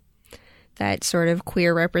that sort of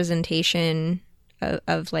queer representation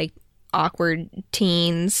of like awkward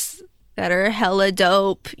teens that are hella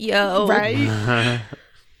dope, yo. Right?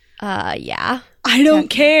 Yeah. I don't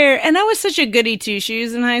care. And I was such a goody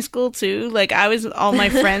two-shoes in high school, too. Like, I was all my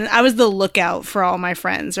friends. I was the lookout for all my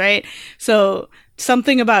friends, right? So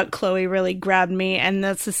something about Chloe really grabbed me. And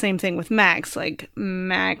that's the same thing with Max. Like,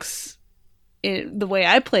 Max, the way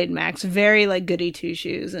I played Max, very, like, goody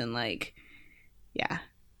two-shoes. And, like, yeah.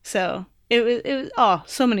 So it was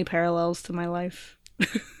so many parallels to my life.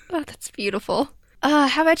 Oh, that's beautiful.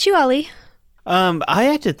 How about you, Ollie? I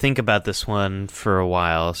had to think about this one for a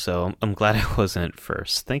while, so I'm glad I wasn't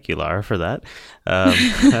first. Thank you, Lara, for that.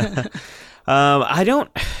 I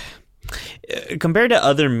don't... Compared to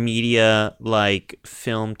other media like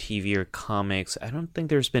film, TV, or comics, I don't think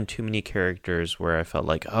there's been too many characters where I felt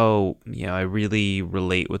like, I really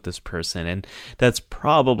relate with this person. And that's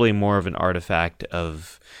probably more of an artifact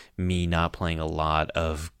of me not playing a lot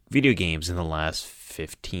of video games in the last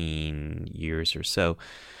 15 years or so.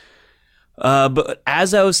 But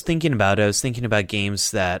as I was thinking about it, I was thinking about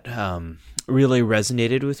games that really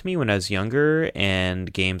resonated with me when I was younger,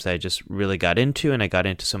 and games I just really got into, and I got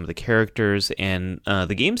into some of the characters. And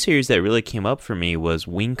the game series that really came up for me was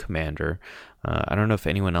Wing Commander. I don't know if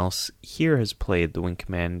anyone else here has played the Wing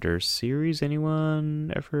Commander series.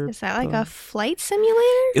 Anyone ever? Is that like a flight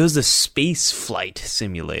simulator? It was a space flight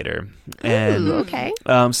simulator. And, ooh, okay.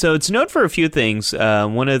 So it's known for a few things.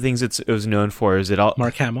 One of the things it was known for is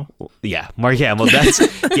Mark Hamill. Yeah, Mark Hamill. That's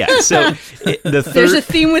So there's a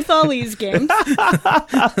theme with all these games.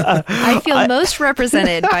 I feel most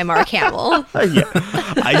represented by Mark Hamill. Yeah,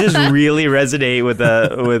 I just really resonate with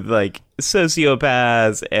like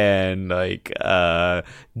sociopaths and like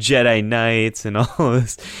Jedi Knights and all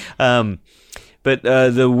this. But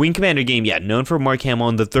the Wing Commander game, known for Mark Hamill.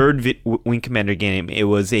 And the third Wing Commander game, it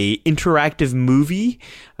was a interactive movie.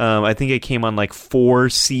 I think it came on like 4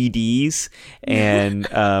 CDs, and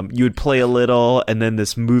you would play a little, and then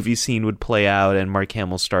this movie scene would play out, and Mark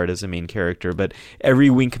Hamill starred as the main character. But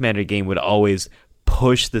every Wing Commander game would always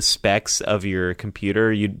push the specs of your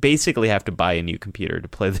computer. You'd basically have to buy a new computer to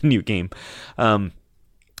play the new game.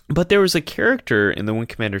 But there was a character in the Wing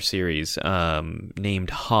Commander series named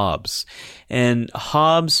Hobbs. And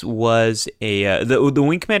Hobbs was the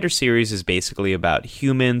Wing Commander series is basically about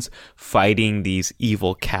humans fighting these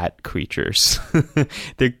evil cat creatures.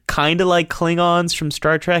 They're kind of like Klingons from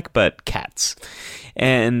Star Trek, but cats.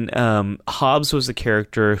 And Hobbs was a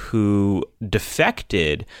character who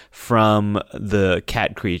defected from the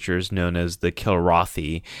cat creatures known as the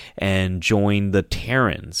Kilrathi and joined the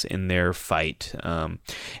Terrans in their fight.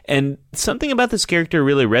 And something about this character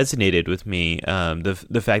really resonated with me.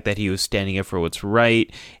 The fact that he was standing up for what's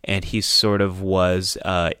right, and he sort of was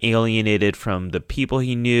alienated from the people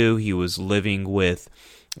he knew. He was living with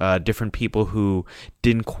different people who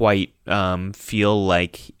didn't quite feel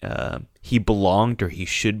like he belonged or he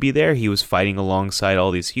should be there. He was fighting alongside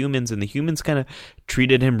all these humans, and the humans kind of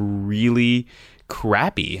treated him really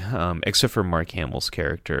crappy, except for Mark Hamill's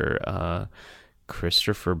character.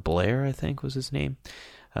 Christopher Blair, I think was his name.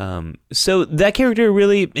 So that character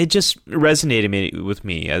really, it just resonated with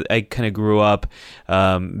me. I kind of grew up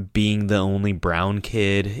being the only brown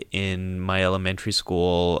kid in my elementary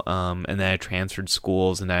school, and then I transferred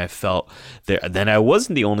schools, and I felt then I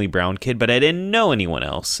wasn't the only brown kid, but I didn't know anyone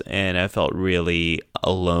else, and I felt really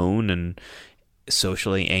alone and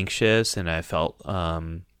socially anxious, and I felt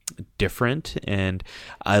different, and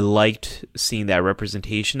I liked seeing that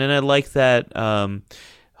representation, and I liked that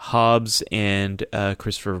Hobbs and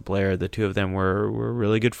Christopher Blair, the two of them were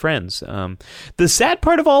really good friends. The sad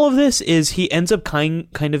part of all of this is he ends up kind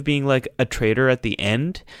of being like a traitor at the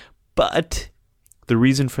end, but the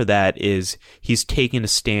reason for that is he's taken a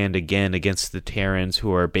stand again against the Terrans,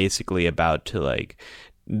 who are basically about to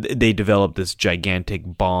they develop this gigantic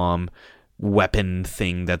bomb weapon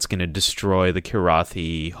thing that's going to destroy the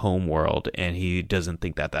Kilrathi homeworld, and he doesn't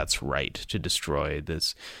think that that's right to destroy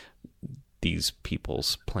these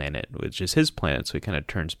people's planet, which is his planet, so he kind of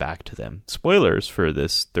turns back to them. Spoilers for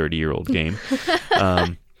this 30-year-old game.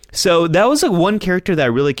 So that was one character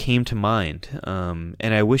that really came to mind, and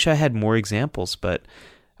I wish I had more examples, but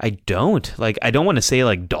I don't. I don't want to say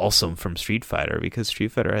Dhalsim from Street Fighter, because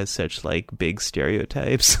Street Fighter has such big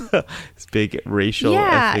stereotypes, big racial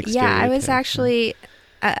ethnic stereotypes. I was actually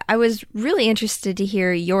I was really interested to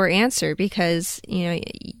hear your answer, because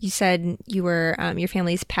you said you were your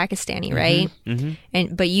family's Pakistani, right?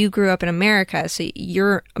 Mm-hmm. But you grew up in America, so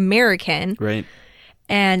you're American, right?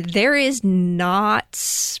 And there is not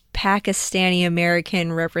Pakistani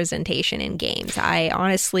American representation in games.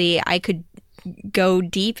 I could go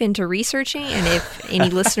deep into researching, and if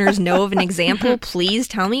any listeners know of an example, please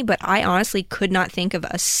tell me, but I honestly could not think of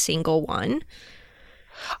a single one.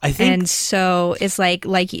 And so it's like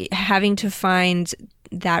having to find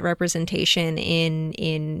that representation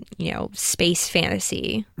in space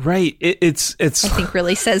fantasy, right? It's I think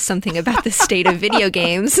really says something about the state of video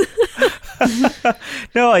games.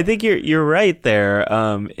 No, I think you're right there,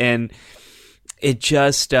 and it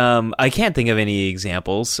just I can't think of any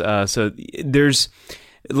examples. So there's,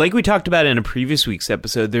 like we talked about in a previous week's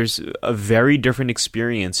episode, there's a very different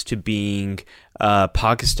experience to being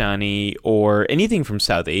Pakistani or anything from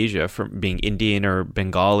South Asia, from being Indian or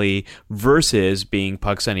Bengali, versus being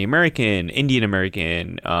Pakistani American, Indian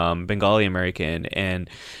American, Bengali American. And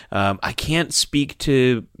I can't speak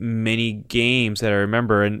to many games that I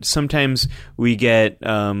remember, and sometimes we get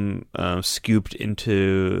scooped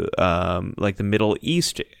into the Middle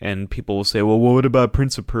East, and people will say, well, what about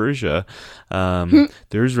Prince of Persia?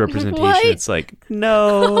 There's representation. What? It's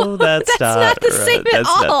no, that's not the same at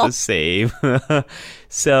all. Not the same.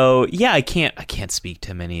 So yeah, I can't speak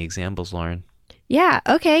to many examples, Lauren. Yeah,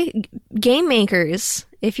 okay. Game makers,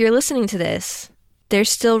 if you're listening to this, there's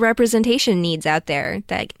still representation needs out there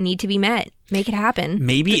that need to be met. Make it happen.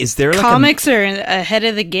 Maybe is there comics are ahead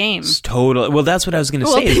of the game? Totally. Well, that's what I was going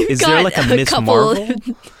to say. Is there a Miss Marvel?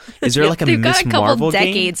 Is there a Miss Marvel game? They've got a couple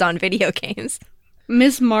decades on video games.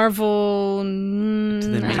 Miss Marvel,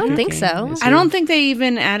 I don't think so. I don't think they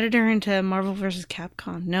even added her into Marvel vs.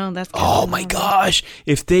 Capcom. No, that's oh my gosh!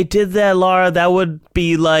 If they did that, Laura, that would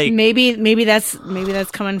be maybe that's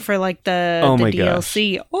coming for the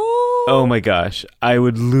DLC. Gosh. Oh my gosh! I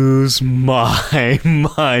would lose my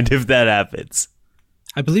mind if that happens.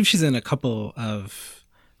 I believe she's in a couple of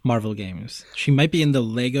Marvel games. She might be in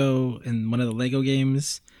one of the Lego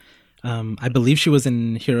games. I believe she was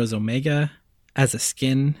in Heroes Omega as a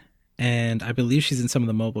skin, and I believe she's in some of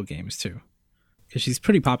the mobile games too, because she's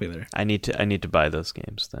pretty popular. I need to buy those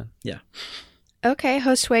games then. Yeah. Okay,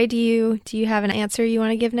 Josue, do you have an answer you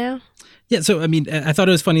want to give now? Yeah. So I mean, I thought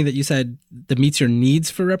it was funny that you said that meets your needs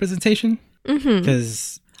for representation,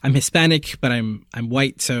 because I'm Hispanic, but I'm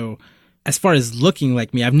white. So as far as looking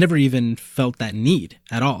like me, I've never even felt that need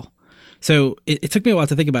at all. So it took me a while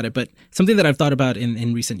to think about it, but something that I've thought about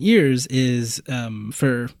in recent years is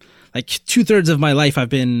for 2/3 of my life I've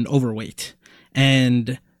been overweight,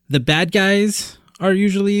 and the bad guys are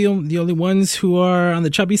usually the only ones who are on the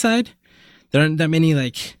chubby side. There aren't that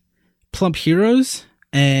many plump heroes,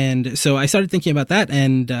 and so I started thinking about that,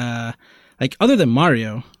 and other than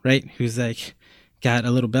Mario, right, who's got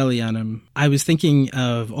a little belly on him, I was thinking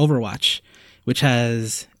of Overwatch, which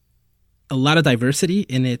has a lot of diversity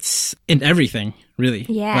in everything, really.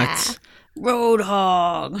 Yeah. But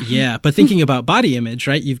Roadhog. Yeah, but thinking about body image,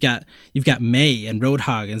 right? You've got Mei and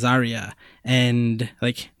Roadhog and Zarya, and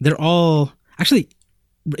they're all actually.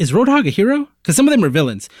 Is Roadhog a hero? Because some of them are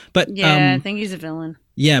villains, but yeah, I think he's a villain.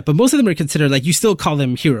 Yeah, but most of them are considered you still call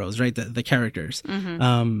them heroes, right? The characters,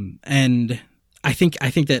 and I think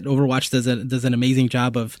that Overwatch does an amazing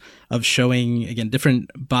job of showing again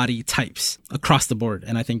different body types across the board,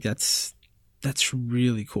 and I think that's that's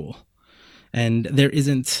really cool. And there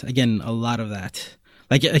isn't, again, a lot of that.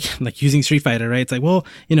 Like using Street Fighter, right? It's like, well,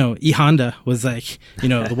 you know, E Honda was like, you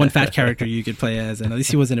know, the one fat character you could play as, and at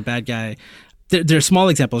least he wasn't a bad guy. There are small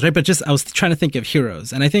examples, right? But just I was trying to think of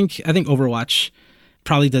heroes, and I think Overwatch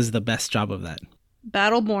probably does the best job of that.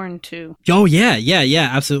 Battleborn too. Oh yeah,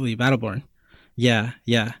 absolutely, Battleborn. Yeah,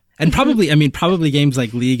 and probably games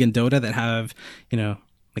like League and Dota that have, you know,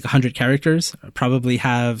 like 100 characters probably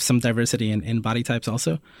have some diversity in body types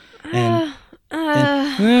also. And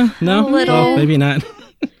no, a little. well, maybe not.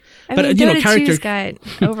 But you know, Dota 2's got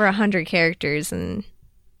over 100 characters, and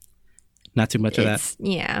not too much of that.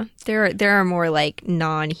 Yeah, there are more like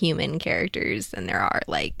non-human characters than there are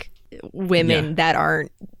like women that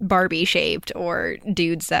aren't Barbie shaped or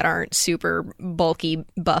dudes that aren't super bulky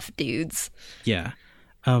buff dudes. Yeah.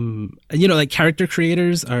 You know, like character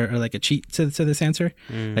creators are like a cheat to this answer.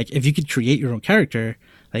 Like if you could create your own character,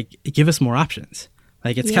 like give us more options.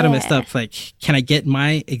 Like it's kind of messed up. Like, can I get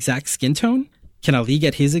my exact skin tone? Can Ali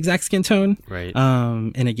get his exact skin tone? Right.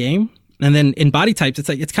 In a game? And then in body types, it's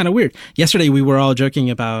like, it's kind of weird. Yesterday we were all joking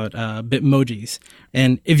about Bitmojis.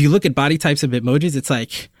 And if you look at body types of Bitmojis, it's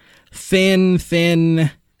like thin,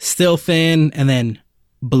 still thin, and then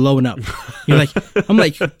blown up. You're like, I'm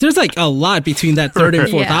like, there's like a lot between that third and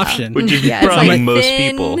fourth option. Which is Yeah, it's probably like most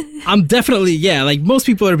thin. people. I'm definitely, like most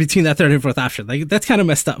people are between that third and fourth option. Like that's kind of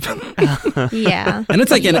messed up. Yeah. And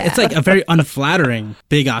it's like it's like a very unflattering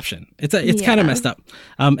big option. It's kind of messed up.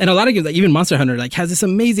 And a lot of games, like even Monster Hunter, like has this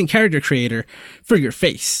amazing character creator for your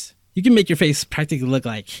face. You can make your face practically look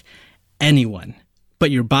like anyone,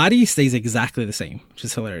 but your body stays exactly the same, which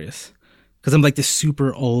is hilarious. Because I'm like this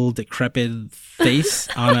super old, decrepit face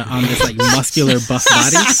on this like muscular buff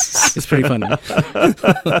body. It's pretty funny.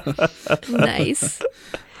 Nice.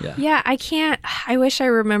 Yeah, I wish I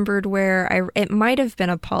remembered where it might have been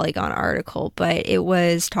a Polygon article, but it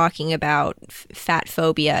was talking about fat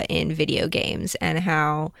phobia in video games and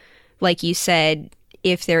how, like you said,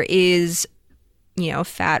 if there is, you know,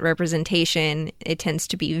 fat representation, it tends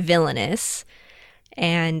to be villainous.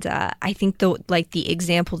 And I think the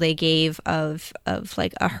example they gave of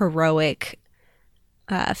like a heroic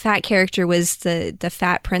fat character was the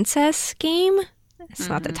Fat Princess game. It's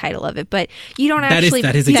not the title of it, but you don't actually.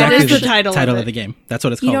 That is exactly the title of the game. That's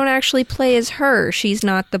what it's called. You don't actually play as her. She's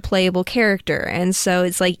not the playable character, and so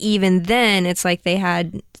it's like even then, it's like they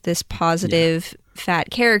had this positive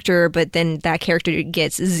fat character, but then that character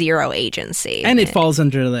gets zero agency, and it falls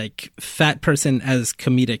under like fat person as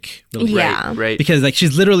comedic relief. Yeah, Right. Because like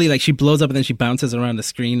she's literally like she blows up and then she bounces around the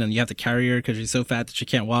screen, and you have to carry her because she's so fat that she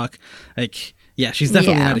can't walk. Like, yeah, she's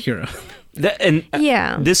definitely not a hero.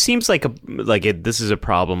 This seems like this is a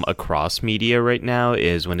problem across media right now.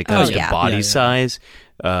 Is when it comes to body size,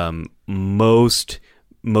 most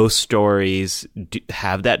stories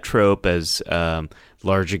have that trope as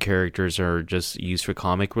larger characters are just used for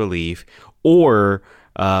comic relief, or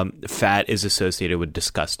fat is associated with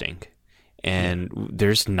disgusting. And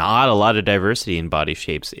there's not a lot of diversity in body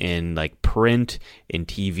shapes in like print, in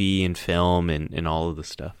TV, and film, and all of the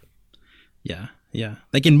stuff. Yeah.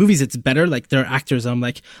 Like in movies, it's better. Like there are actors I'm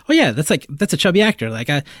like, oh yeah, that's a chubby actor. Like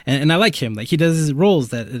I like him. Like he does roles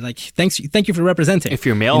that like thank you for representing. If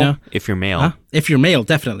you're male, you know? if you're male,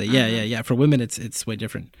 definitely. Yeah. For women, it's way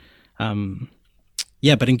different.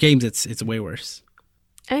 But in games, it's way worse.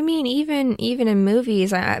 I mean, even in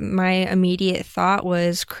movies, my immediate thought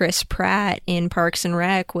was Chris Pratt in Parks and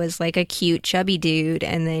Rec was like a cute, chubby dude,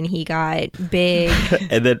 and then he got big,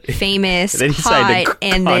 and then famous, and then he hot, signed a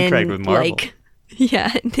and contract then with Marvel. like.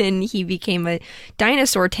 Yeah, and then he became a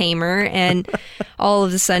dinosaur tamer, and all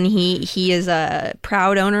of a sudden he is a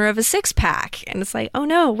proud owner of a six-pack. And it's like, oh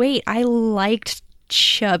no, wait, I liked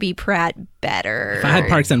chubby Pratt better. If I had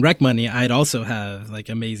Parks and Rec money, I'd also have like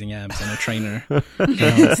amazing abs and a trainer. And all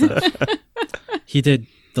that stuff. He did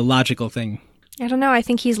the logical thing. I don't know. I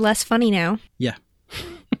think he's less funny now. Yeah.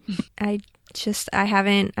 I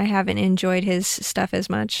haven't enjoyed his stuff as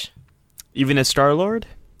much. Even as Star-Lord?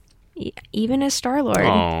 Even as Star-Lord.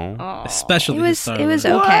 Oh. Especially it was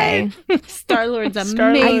okay. Star-Lord's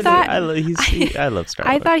amazing. I love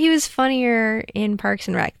Star-Lord. I thought he was funnier in Parks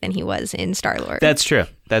and Rec than he was in Star-Lord. That's true.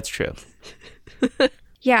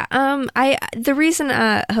 Yeah, the reason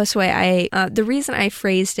the reason I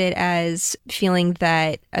phrased it as feeling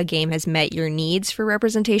that a game has met your needs for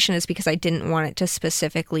representation is because I didn't want it to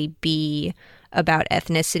specifically be about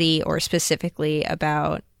ethnicity or specifically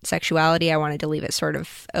about sexuality. I wanted to leave it sort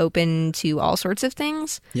of open to all sorts of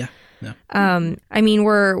things. Yeah. I mean,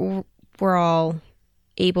 we're all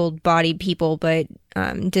able-bodied people, but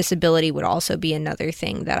disability would also be another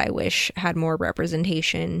thing that I wish had more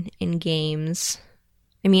representation in games.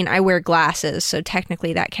 I mean, I wear glasses, so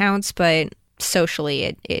technically that counts, but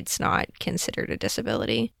socially it's not considered a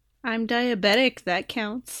disability. I'm diabetic. That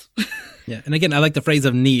counts. Yeah, and again, I like the phrase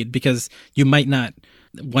of need, because you might not,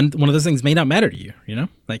 one of those things may not matter to you, you know?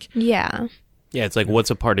 Like, Yeah. Yeah, it's like,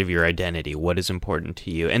 what's a part of your identity? What is important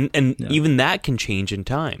to you? And even that can change in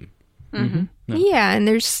time. Mm-hmm. Yeah, and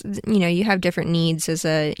there's, you have different needs as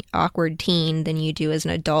a awkward teen than you do as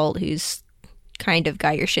an adult who's kind of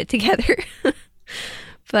got your shit together.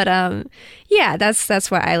 But yeah,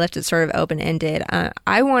 that's why I left it sort of open-ended.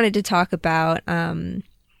 I wanted to talk about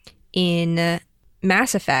in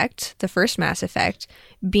Mass Effect, the first Mass Effect,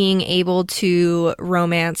 being able to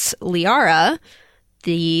romance Liara,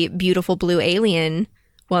 the beautiful blue alien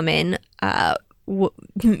woman,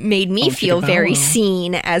 made me feel very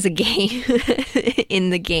seen as a game in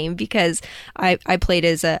the game, because I played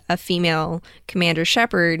as a female Commander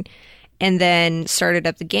Shepard, and then started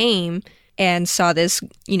up the game and saw this,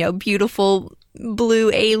 beautiful blue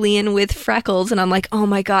alien with freckles, and I'm like, oh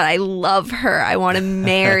my god, I love her, I want to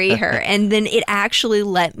marry her. And then it actually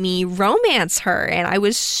let me romance her, and I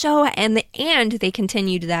was so, and they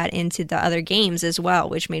continued that into the other games as well,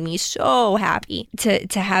 which made me so happy to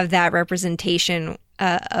have that representation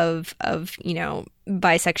of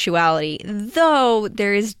bisexuality. Though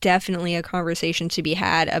there is definitely a conversation to be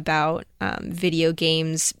had about video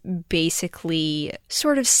games basically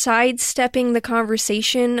sort of sidestepping the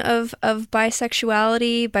conversation of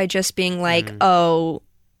bisexuality by just being like, oh,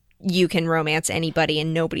 you can romance anybody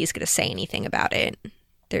and nobody's going to say anything about it.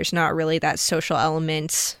 There's not really that social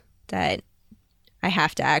element that I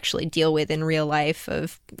have to actually deal with in real life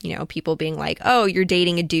of, people being like, oh, you're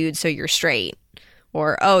dating a dude, so you're straight.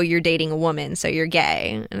 Or, oh, you're dating a woman, so you're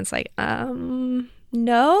gay. And it's like, no,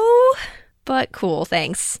 but cool,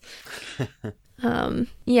 thanks.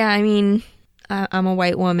 Yeah, I mean, I'm a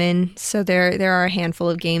white woman, so there are a handful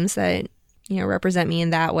of games that, represent me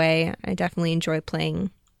in that way. I definitely enjoy playing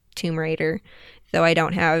Tomb Raider, though I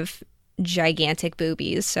don't have gigantic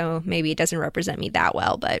boobies, so maybe it doesn't represent me that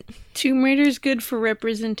well, but... Tomb Raider's good for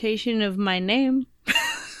representation of my name.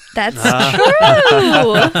 That's true.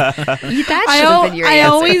 That should have been your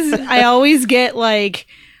answer. I always get like,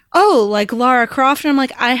 oh, like Lara Croft, and I'm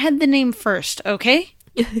like, I had the name first, okay?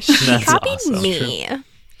 She copied me.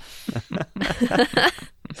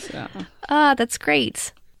 That's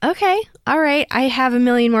great. Okay, all right. I have a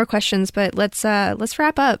million more questions, but let's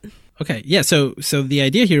wrap up. Okay, yeah. So the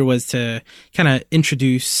idea here was to kind of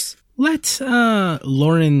let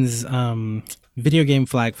Lauren's video game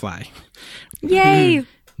flag fly. Yay!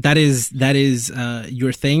 That is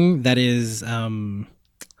your thing. That is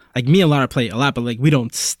like me and Lara play a lot, but like we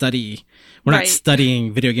don't study. We're not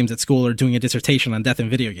studying video games at school or doing a dissertation on death in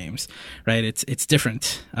video games, right? It's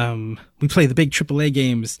different. We play the big AAA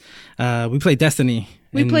games. We play Destiny.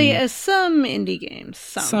 We play some indie games.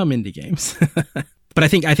 Some indie games. But I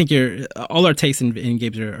think all our tastes in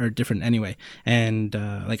games are different anyway, and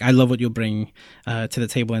like I love what you'll bring to the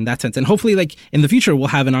table in that sense, and hopefully like in the future we'll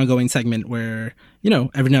have an ongoing segment where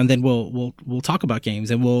every now and then we'll talk about games,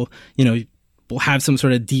 and we'll have some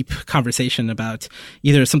sort of deep conversation about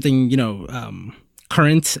either something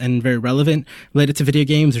current and very relevant related to video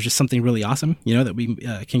games, or just something really awesome that we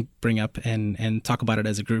can bring up and talk about it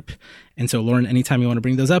as a group. And so Lauren, anytime you want to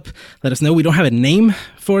bring those up, let us know. We don't have a name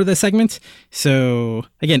for the segment, so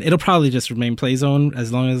again, it'll probably just remain Playzone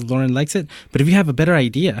as long as Lauren likes it. But if you have a better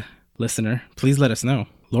idea, listener, please let us know.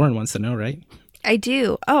 Lauren wants to know, right? I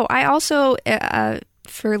do. Oh, I also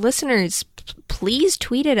for listeners, please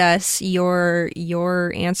tweet at us your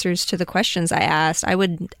answers to the questions I asked. I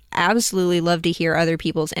would absolutely love to hear other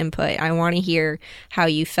people's input. I want to hear how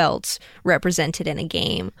you felt represented in a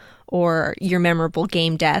game, or your memorable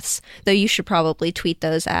game deaths, though you should probably tweet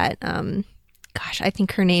those at I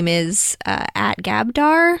think her name is at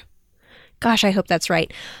Gabdar. Gosh, I hope that's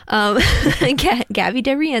right. Gabby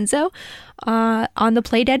DeRienzo on the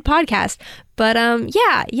Play Dead podcast. But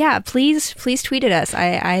yeah, please tweet at us.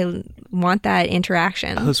 I want that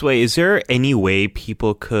interaction. Josue, is there any way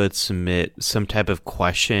people could submit some type of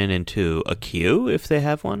question into a queue if they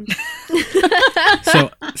have one?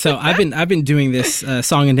 So I've been doing this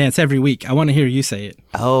song and dance every week. I want to hear you say it.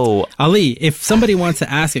 Oh, Ali, if somebody wants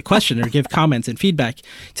to ask a question or give comments and feedback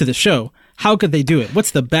to the show, how could they do it?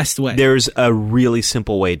 What's the best way? There's a really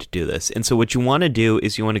simple way to do this. And so what you want to do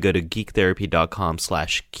is you want to go to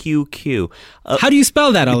geektherapy.com/QQ. How do you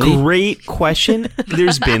spell that, Ali? Great question.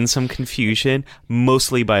 There's been some confusion,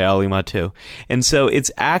 mostly by Ali Matu. And so it's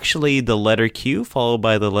actually the letter Q followed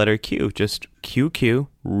by the letter Q. Just QQ.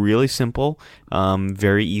 Really simple,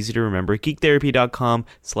 very easy to remember.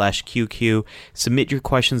 geektherapy.com/QQ. Submit your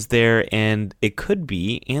questions there, and it could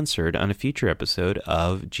be answered on a future episode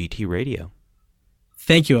of GT Radio.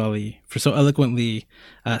 Thank you, Ali, for so eloquently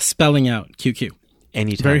spelling out QQ.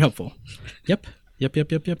 Anytime. Very helpful. Yep.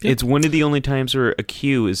 It's one of the only times where a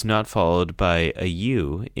Q is not followed by a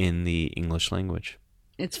U in the English language.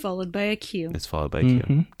 It's followed by a Q. It's followed by a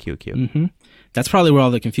Q. QQ. Mm-hmm. That's probably where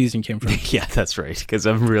all the confusion came from. Yeah, that's right, because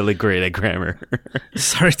I'm really great at grammar.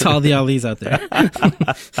 Sorry to all the Alis out there.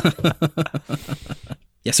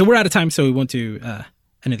 Yeah, so we're out of time, so we won't do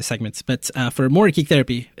any of the segments. But for more Geek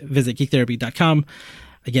Therapy, visit geektherapy.com.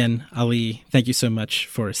 Again, Ali, thank you so much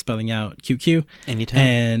for spelling out QQ. Anytime.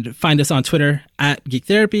 And find us on Twitter at Geek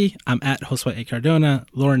Therapy. I'm at Josue A. Cardona.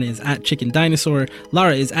 Lauren is at Chicken Dinosaur.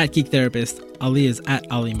 Lara is at Geek Therapist. Ali is at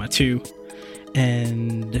Ali Matu.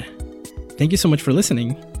 And thank you so much for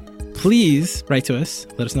listening. Please write to us.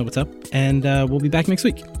 Let us know what's up. And we'll be back next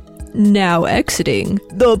week. Now exiting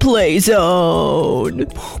the play zone.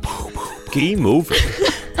 Game over.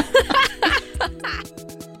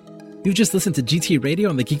 You've just listened to GT Radio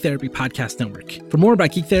on the Geek Therapy Podcast Network. For more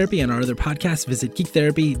about Geek Therapy and our other podcasts, visit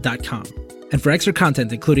geektherapy.com. And for extra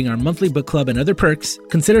content, including our monthly book club and other perks,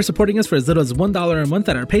 consider supporting us for as little as $1 a month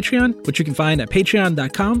at our Patreon, which you can find at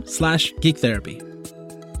patreon.com/geektherapy.